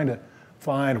 So trying to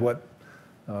find what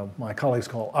my colleagues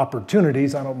call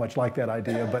opportunities, I don't much like that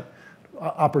idea, but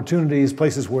opportunities,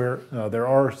 places where there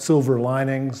are silver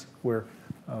linings, where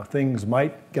things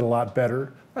might get a lot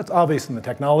better. That's obvious in the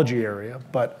technology area,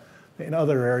 but in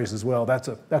other areas as well, that's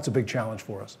a big challenge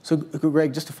for us. So,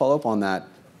 Greg, just to follow up on that,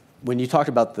 when you talked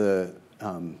about the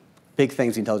big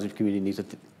things the intelligence community needs to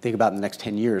think about in the next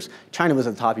 10 years, China was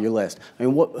at the top of your list. I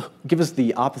mean, give us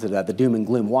the opposite of that, the doom and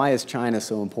gloom. Why is China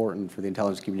so important for the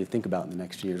intelligence community to think about in the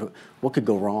next years? What could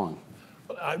go wrong?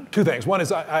 Two things. One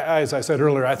is, as I said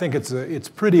earlier, I think it's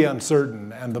pretty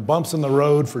uncertain, and the bumps in the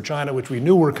road for China, which we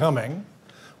knew were coming,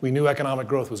 we knew economic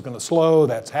growth was going to slow,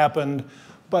 that's happened,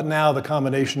 but now the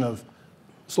combination of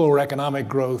slower economic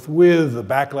growth with the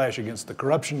backlash against the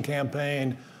corruption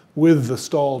campaign, with the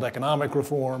stalled economic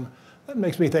reform, that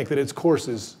makes me think that its course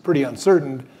is pretty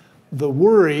uncertain. The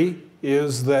worry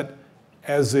is that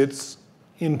as its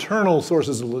internal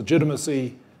sources of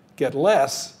legitimacy get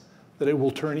less, that it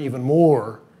will turn even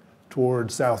more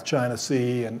toward South China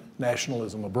Sea and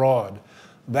nationalism abroad.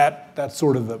 That's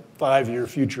sort of the 5-year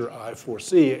future I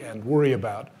foresee and worry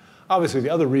about. Obviously, the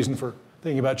other reason for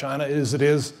thinking about China is it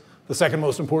is the second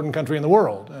most important country in the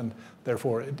world, and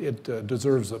therefore it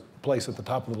deserves a place at the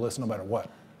top of the list no matter what.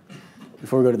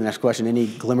 Before we go to the next question, any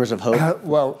glimmers of hope?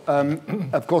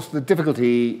 Of course, the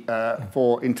difficulty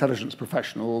for intelligence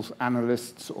professionals,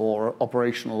 analysts, or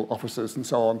operational officers, and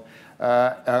so on,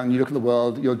 and you look at the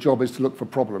world, your job is to look for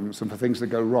problems and for things that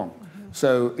go wrong.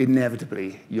 So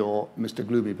inevitably, you're Mr.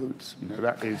 Gloomy Boots. You know,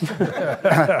 that is,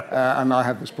 and I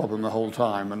have this problem the whole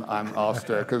time, and I'm asked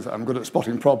because I'm good at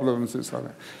spotting problems and so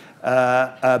on.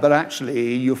 But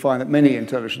actually, you'll find that many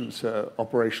intelligence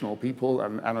operational people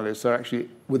and analysts are actually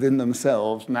within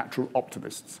themselves natural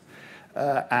optimists,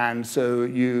 and so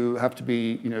you have to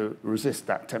be, resist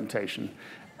that temptation.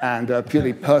 And a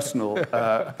purely personal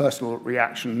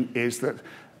reaction is that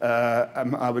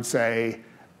I would say.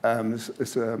 I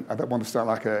don't want to sound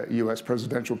like a US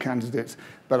presidential candidate,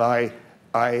 but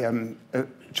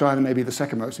China may be the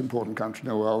second most important country in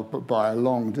the world, but by a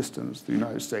long distance, the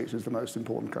United States is the most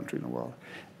important country in the world.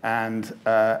 And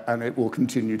it will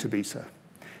continue to be so.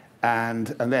 And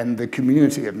then the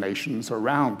community of nations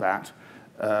around that,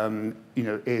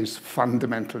 is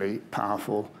fundamentally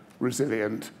powerful,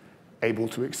 resilient, able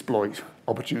to exploit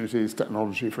opportunities,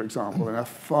 technology, for example, in a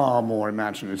far more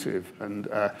imaginative and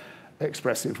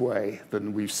expressive way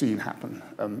than we've seen happen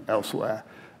elsewhere.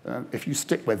 If you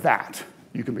stick with that,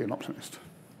 you can be an optimist.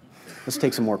 Let's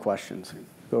take some more questions.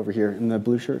 Go over here in the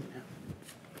blue shirt.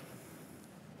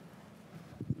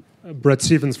 Brett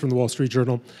Stevens from the Wall Street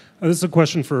Journal. This is a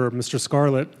question for Mr.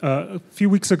 Scarlett. A few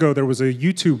weeks ago, there was a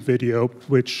YouTube video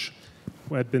which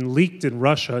had been leaked in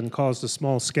Russia and caused a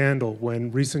small scandal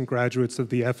when recent graduates of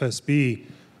the FSB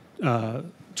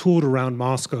tooled around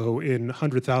Moscow in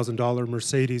 $100,000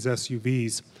 Mercedes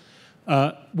SUVs.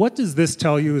 What does this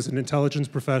tell you as an intelligence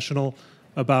professional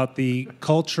about the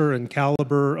culture and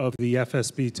caliber of the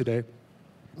FSB today?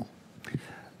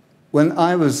 When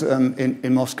I was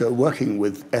in Moscow working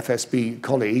with FSB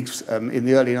colleagues in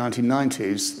the early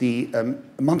 1990s, the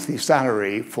monthly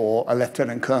salary for a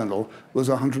lieutenant colonel was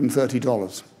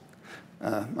 $130.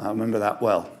 I remember that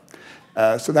well.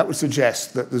 So that would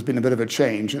suggest that there's been a bit of a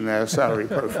change in their salary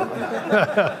profile.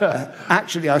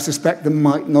 Actually, I suspect there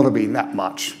might not have been that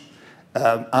much.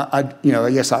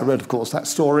 Yes, I read, of course, that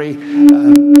story.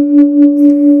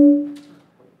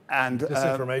 And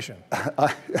disinformation.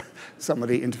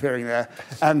 Somebody interfering there.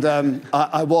 And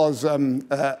I was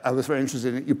very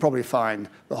interested in it. You probably find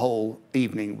the whole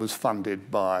evening was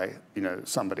funded by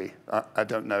somebody. I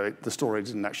don't know. The story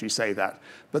didn't actually say that.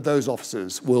 But those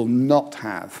officers will not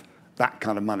have that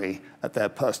kind of money at their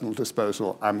personal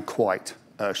disposal, I'm quite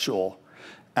sure.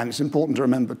 And it's important to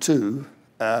remember, too,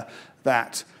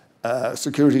 that a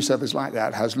security service like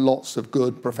that has lots of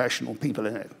good professional people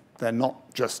in it. They're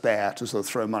not just there to sort of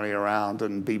throw money around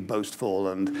and be boastful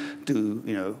and do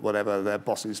whatever their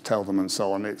bosses tell them and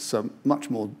so on. It's a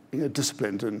much more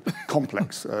disciplined and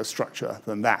complex structure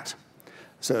than that.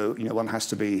 So one has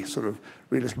to be sort of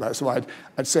realistic about it. So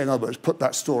I'd say, in other words, put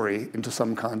that story into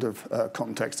some kind of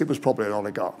context. It was probably an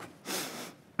oligarch.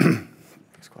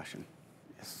 Next question.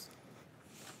 Yes.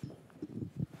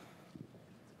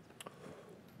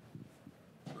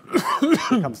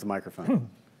 Here comes the microphone.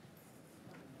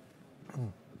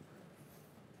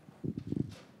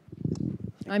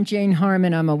 I'm Jane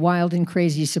Harmon. I'm a wild and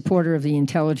crazy supporter of the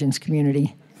intelligence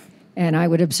community. And I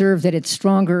would observe that it's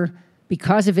stronger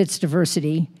because of its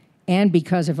diversity and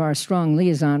because of our strong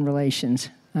liaison relations,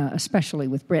 especially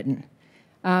with Britain.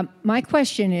 My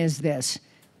question is this.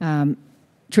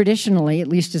 Traditionally, at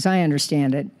least as I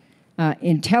understand it,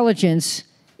 intelligence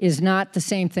is not the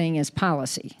same thing as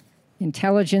policy.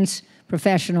 Intelligence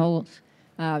professionals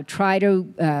try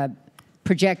to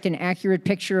project an accurate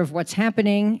picture of what's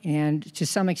happening and to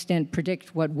some extent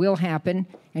predict what will happen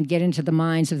and get into the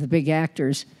minds of the big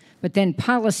actors. But then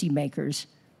policymakers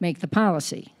make the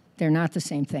policy. They're not the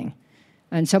same thing.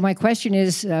 And so my question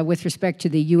is, with respect to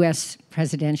the U.S.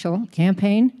 presidential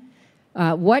campaign,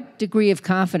 what degree of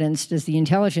confidence does the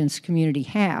intelligence community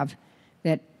have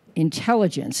that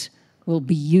intelligence will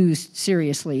be used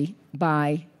seriously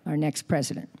by our next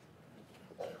president?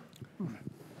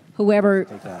 Whoever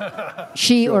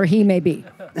she or he may be.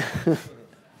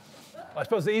 I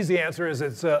suppose the easy answer is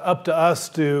it's up to us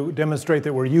to demonstrate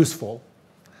that we're useful.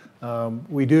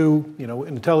 We do,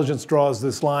 intelligence draws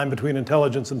this line between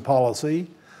intelligence and policy.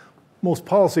 Most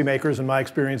policymakers, in my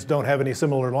experience, don't have any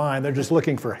similar line. They're just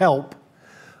looking for help.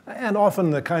 And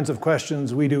often the kinds of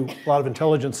questions, we do a lot of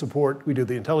intelligence support. We do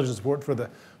the intelligence support for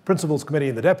the Principals Committee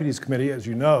and the Deputies Committee, as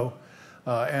you know.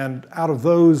 And out of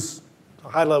those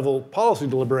high-level policy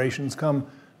deliberations come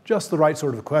just the right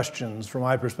sort of questions from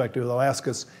my perspective. They'll ask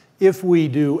us, if we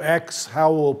do X,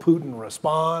 how will Putin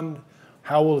respond?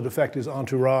 How will it affect his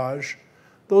entourage?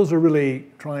 Those are really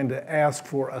trying to ask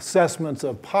for assessments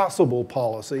of possible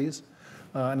policies.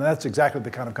 And that's exactly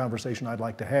the kind of conversation I'd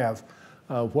like to have.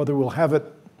 Whether we'll have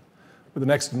it with the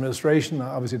next administration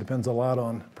obviously depends a lot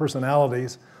on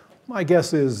personalities. My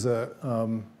guess is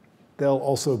they'll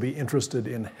also be interested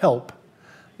in help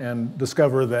and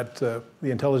discover that the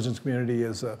intelligence community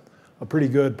is a pretty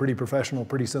good, pretty professional,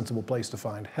 pretty sensible place to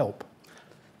find help.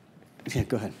 Yeah,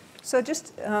 go ahead. So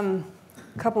just a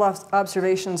couple of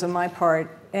observations on my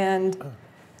part. And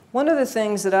one of the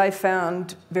things that I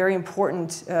found very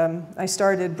important, I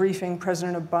started briefing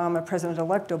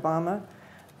President-elect Obama,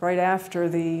 right after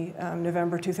the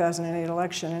November 2008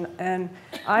 election. And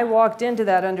I walked into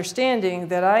that understanding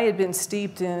that I had been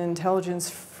steeped in intelligence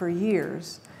for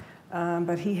years.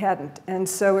 But he hadn't. And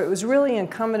so it was really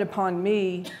incumbent upon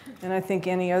me, and I think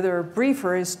any other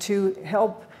briefer, is to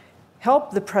help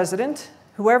the president,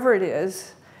 whoever it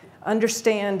is,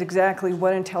 understand exactly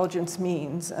what intelligence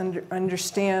means,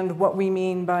 understand what we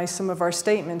mean by some of our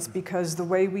statements, because the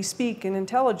way we speak in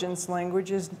intelligence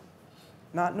language is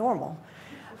not normal.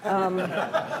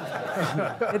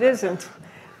 It isn't.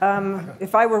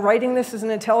 If I were writing this as an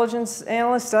intelligence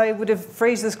analyst, I would have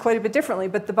phrased this quite a bit differently.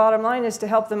 But the bottom line is to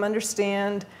help them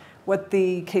understand what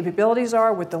the capabilities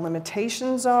are, what the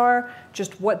limitations are,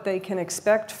 just what they can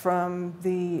expect from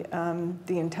the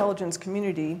intelligence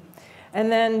community.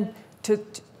 And then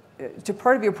to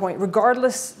part of your point,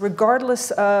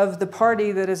 regardless of the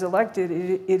party that is elected,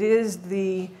 it is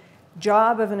the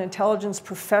job of an intelligence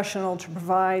professional to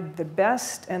provide the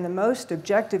best and the most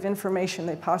objective information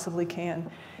they possibly can.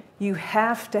 You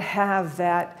have to have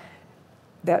that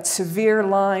severe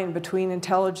line between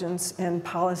intelligence and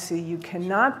policy. You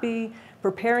cannot be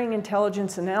preparing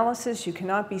intelligence analysis. You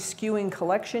cannot be skewing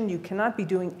collection. You cannot be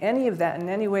doing any of that in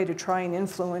any way to try and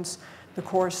influence the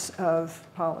course of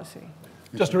policy.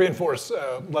 Just to reinforce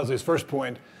Leslie's first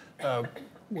point,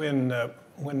 when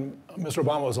Mr.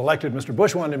 Obama was elected, Mr.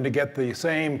 Bush wanted him to get the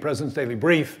same President's Daily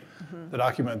Brief, the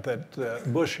document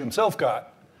that Bush himself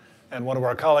got. And one of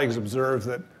our colleagues observed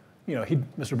that,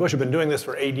 Mr. Bush had been doing this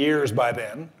for 8 years by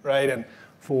then, right? And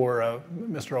for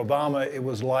Mr. Obama, it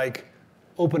was like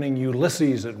opening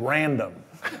Ulysses at random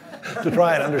to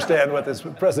try and understand what this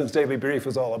President's Daily Brief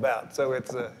was all about. So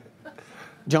it's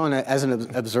John, as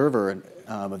an observer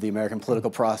of the American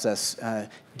political process,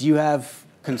 do you have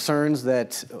concerns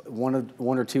that one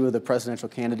or two of the presidential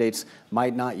candidates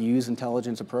might not use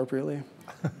intelligence appropriately?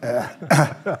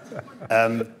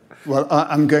 Well,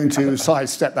 I'm going to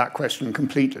sidestep that question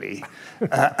completely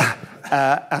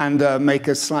and make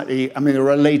a slightly, a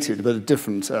related but a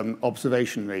different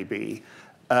observation maybe.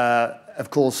 Of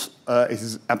course, it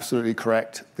is absolutely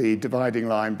correct. The dividing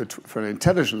line for an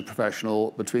intelligence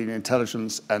professional between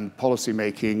intelligence and policy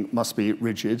making must be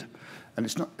rigid. And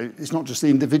it's not just the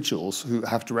individuals who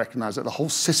have to recognize that, the whole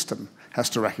system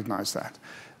has to recognize that.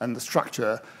 And the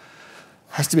structure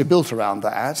has to be built around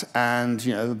that,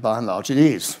 and by and large it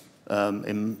is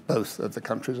in both of the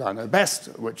countries I know best,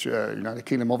 which United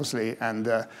Kingdom obviously, and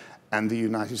the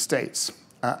United States.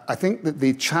 I think that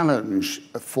the challenge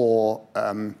for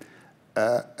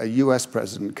a US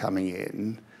president coming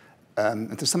in,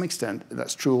 and to some extent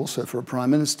that's true also for a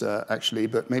prime minister actually,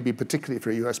 but maybe particularly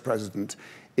for a US president,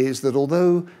 is that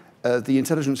although the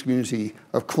intelligence community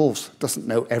of course doesn't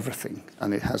know everything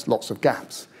and it has lots of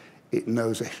gaps, it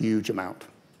knows a huge amount.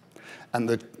 And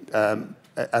the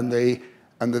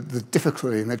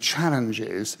difficulty and the challenge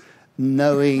is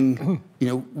knowing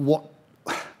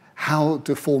how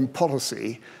to form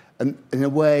policy and in a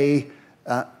way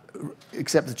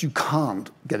except that you can't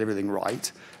get everything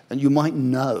right, and you might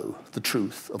know the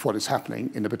truth of what is happening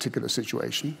in a particular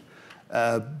situation,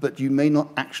 but you may not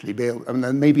actually be able,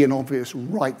 there may be an obvious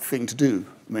right thing to do.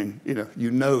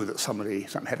 That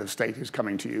some head of state is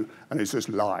coming to you and is just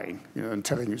lying, and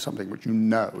telling you something which you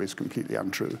know is completely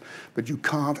untrue, but you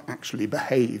can't actually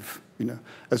behave,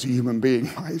 as a human being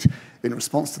might in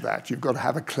response to that. You've got to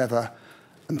have a clever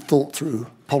and thought through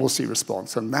policy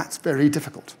response, and that's very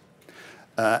difficult.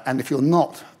 And if you're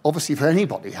not, obviously for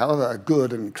anybody, however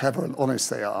good and clever and honest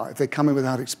they are, if they come in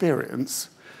without experience,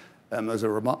 as a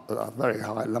very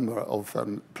high number of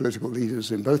political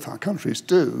leaders in both our countries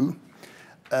do,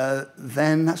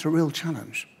 then that's a real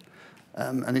challenge.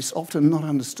 And it's often not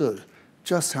understood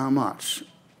just how much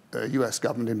the US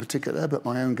government in particular, but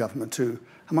my own government too,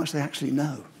 how much they actually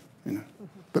know,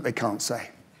 but they can't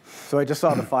say. So I just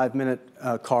saw the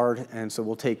 5-minute card, and so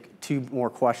we'll take 2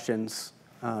 more questions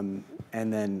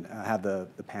and then have the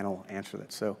panel answer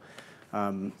that. So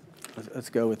let's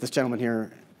go with this gentleman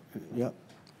here. Yep.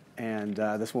 And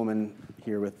this woman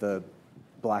here with the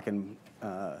black,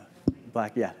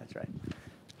 yeah, that's right.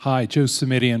 Hi, Joe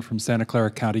Simidian from Santa Clara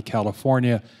County,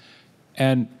 California.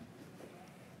 And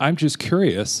I'm just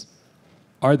curious,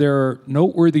 are there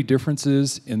noteworthy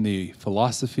differences in the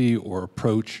philosophy or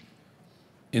approach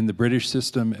in the British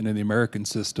system and in the American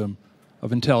system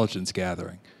of intelligence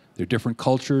gathering? They're different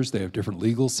cultures, they have different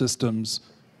legal systems.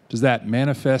 Does that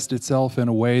manifest itself in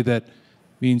a way that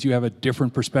means you have a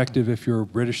different perspective if you're a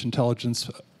British intelligence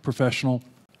professional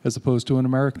as opposed to an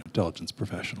American intelligence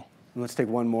professional? Let's take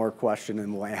one more question,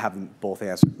 and we'll have them both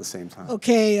answer at the same time.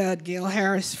 Okay, Gail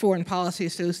Harris, Foreign Policy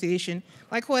Association.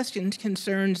 My question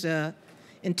concerns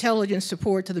intelligence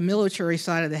support to the military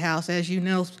side of the house. As you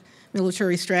know,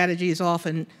 military strategy is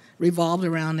often revolved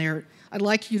around there. I'd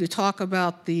like you to talk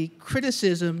about the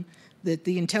criticism that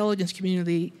the intelligence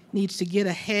community needs to get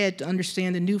ahead to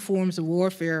understand the new forms of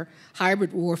warfare,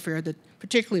 hybrid warfare, that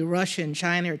particularly Russia and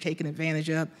China are taking advantage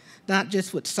of, not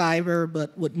just with cyber,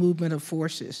 but with movement of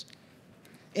forces.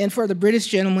 And for the British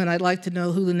gentleman, I'd like to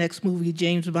know who the next movie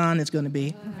James Bond is going to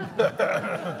be.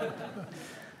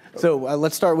 So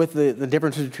let's start with the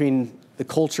difference between the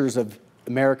cultures of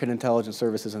American intelligence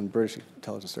services and British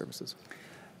intelligence services.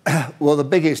 Well, the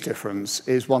biggest difference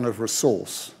is one of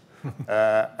resource.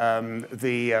 Where's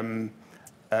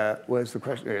the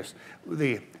question? Yes,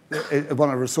 one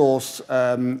of resource.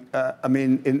 In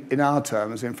our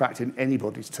terms, in fact, in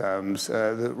anybody's terms,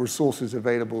 the resources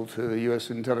available to the U.S.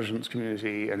 intelligence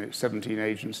community and its 17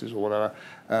 agencies or whatever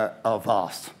are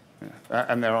vast,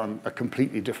 and they're on a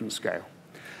completely different scale.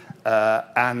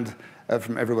 And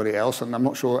from everybody else, and I'm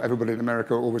not sure everybody in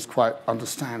America always quite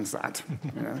understands that.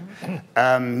 You know?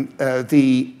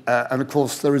 And of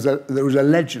course, there is a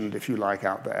legend, if you like,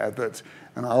 out there that,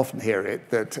 and I often hear it,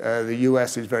 that the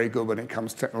US is very good when it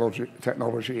comes to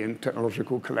technology and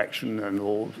technological collection and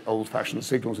all old-fashioned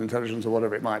signals intelligence or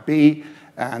whatever it might be,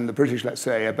 and the British, let's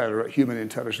say, are better at human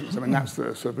intelligence. I mean, that's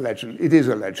the sort of legend. It is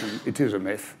a legend. It is a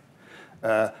myth.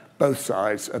 Both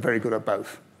sides are very good at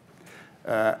both.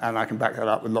 And I can back that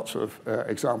up with lots of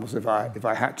examples if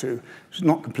I had to. It's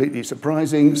not completely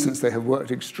surprising, since they have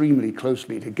worked extremely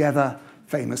closely together,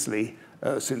 famously,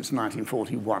 since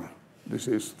 1941. This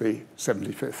is the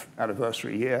 75th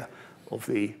anniversary year of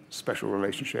the special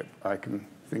relationship I can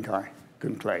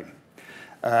claim.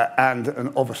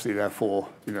 And obviously, therefore,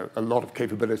 you know, a lot of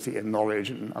capability and knowledge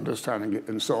and understanding it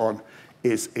and so on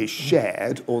is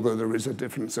shared, although there is a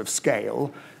difference of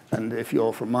scale. And if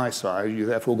you're from my side, you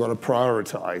therefore got to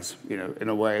prioritize, you know, in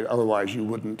a way otherwise you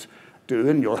wouldn't do,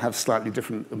 and you'll have slightly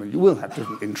different, I mean, you will have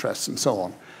different interests and so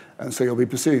on. And so you'll be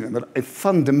pursuing them. But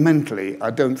fundamentally,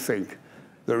 I don't think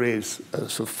there is a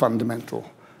sort of fundamental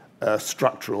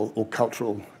structural or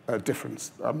cultural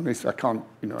difference. At least I can't,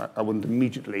 you know, I wouldn't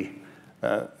immediately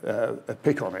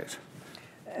pick on it.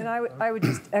 And I would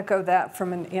just echo that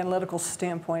from an analytical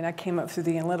standpoint. I came up through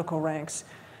the analytical ranks,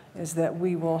 is that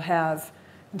we will have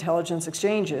intelligence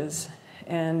exchanges,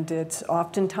 and it's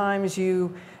oftentimes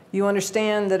you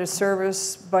understand that a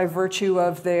service, by virtue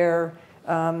of their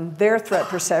threat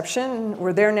perception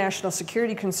or their national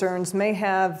security concerns, may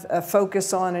have a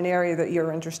focus on an area that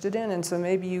you're interested in, and so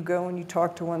maybe you go and you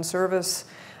talk to one service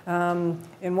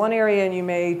in one area, and you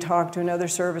may talk to another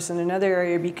service in another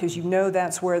area, because you know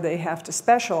that's where they have to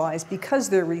specialize because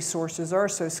their resources are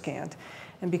so scant.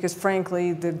 And because,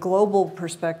 frankly, the global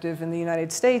perspective in the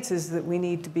United States is that we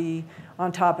need to be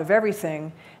on top of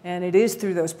everything, and it is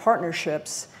through those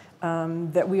partnerships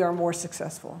that we are more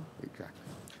successful. Okay.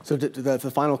 So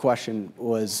the final question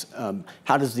was,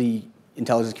 how does the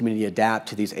intelligence community adapt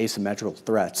to these asymmetrical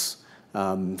threats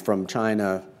from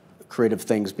China, creative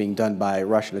things being done by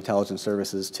Russian intelligence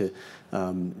services to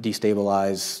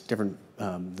destabilize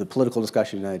the political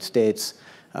discussion in the United States,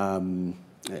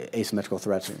 asymmetrical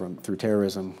threats through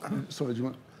terrorism? Sorry, do you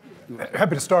want?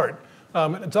 Happy to start.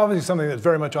 It's obviously something that's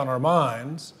very much on our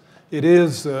minds. It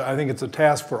is, I think it's a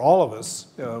task for all of us.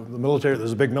 The military,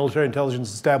 there's a big military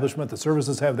intelligence establishment. The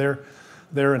services have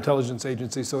their intelligence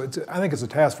agency. So I think it's a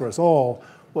task for us all.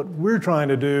 What we're trying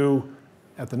to do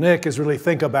at the NIC is really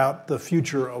think about the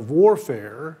future of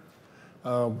warfare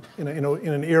in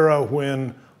an era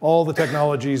when all the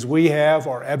technologies we have,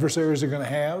 our adversaries are going to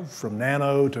have, from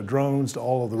nano to drones to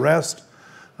all of the rest,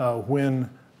 when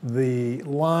the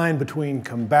line between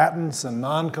combatants and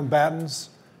non-combatants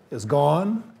is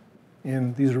gone.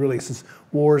 And these are really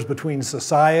wars between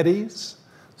societies.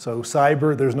 So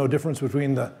cyber, there's no difference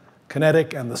between the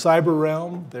kinetic and the cyber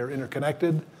realm. They're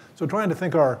interconnected. So trying to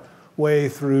think our way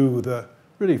through the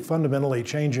really fundamentally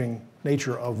changing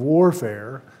nature of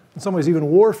warfare. In some ways, even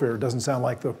warfare doesn't sound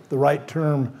like the right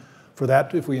term for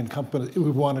that if we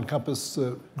want to encompass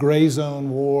gray zone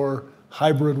war,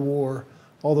 hybrid war.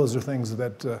 All those are things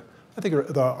that I think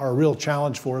are a real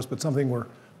challenge for us, but something we're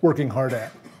working hard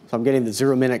at. So I'm getting the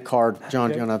 0-minute card. John,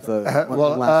 do you want to have the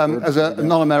last word? As a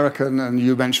non-American, and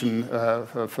you mentioned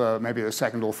for maybe the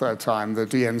second or third time the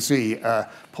DNC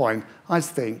point, I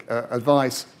think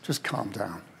advice, just calm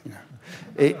down. You know,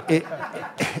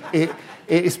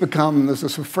 it's become, there's a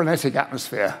sort of frenetic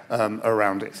atmosphere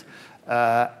around it.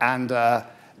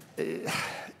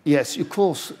 Yes, of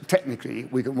course, technically,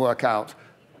 we can work out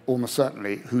almost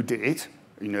certainly who did it,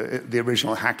 you know, the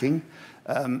original hacking.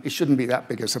 It shouldn't be that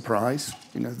big a surprise.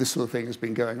 You know, this sort of thing has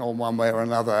been going on one way or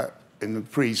another in the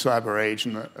pre-cyber age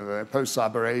and the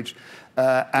post-cyber age.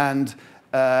 And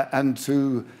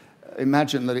to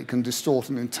imagine that it can distort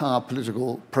an entire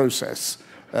political process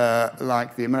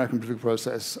like the American political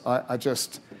process,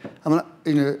 I'm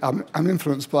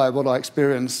influenced by what I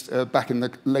experienced back in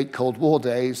the late Cold War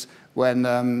days when,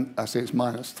 I say it's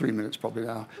minus 3 minutes probably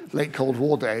now, late Cold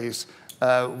War days,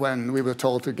 when we were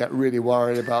told to get really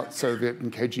worried about Soviet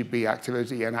and KGB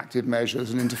activity and active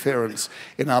measures and interference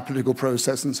in our political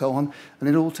process and so on, and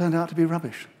it all turned out to be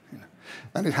rubbish. You know?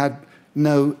 And it had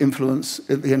no influence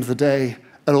at the end of the day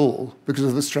at all because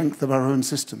of the strength of our own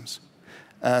systems.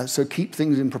 So keep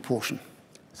things in proportion.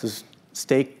 So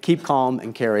keep calm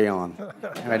and carry on. All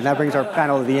right, and that brings our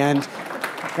panel to the end.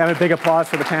 Have a big applause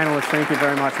for the panelists. Thank you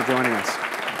very much for joining us.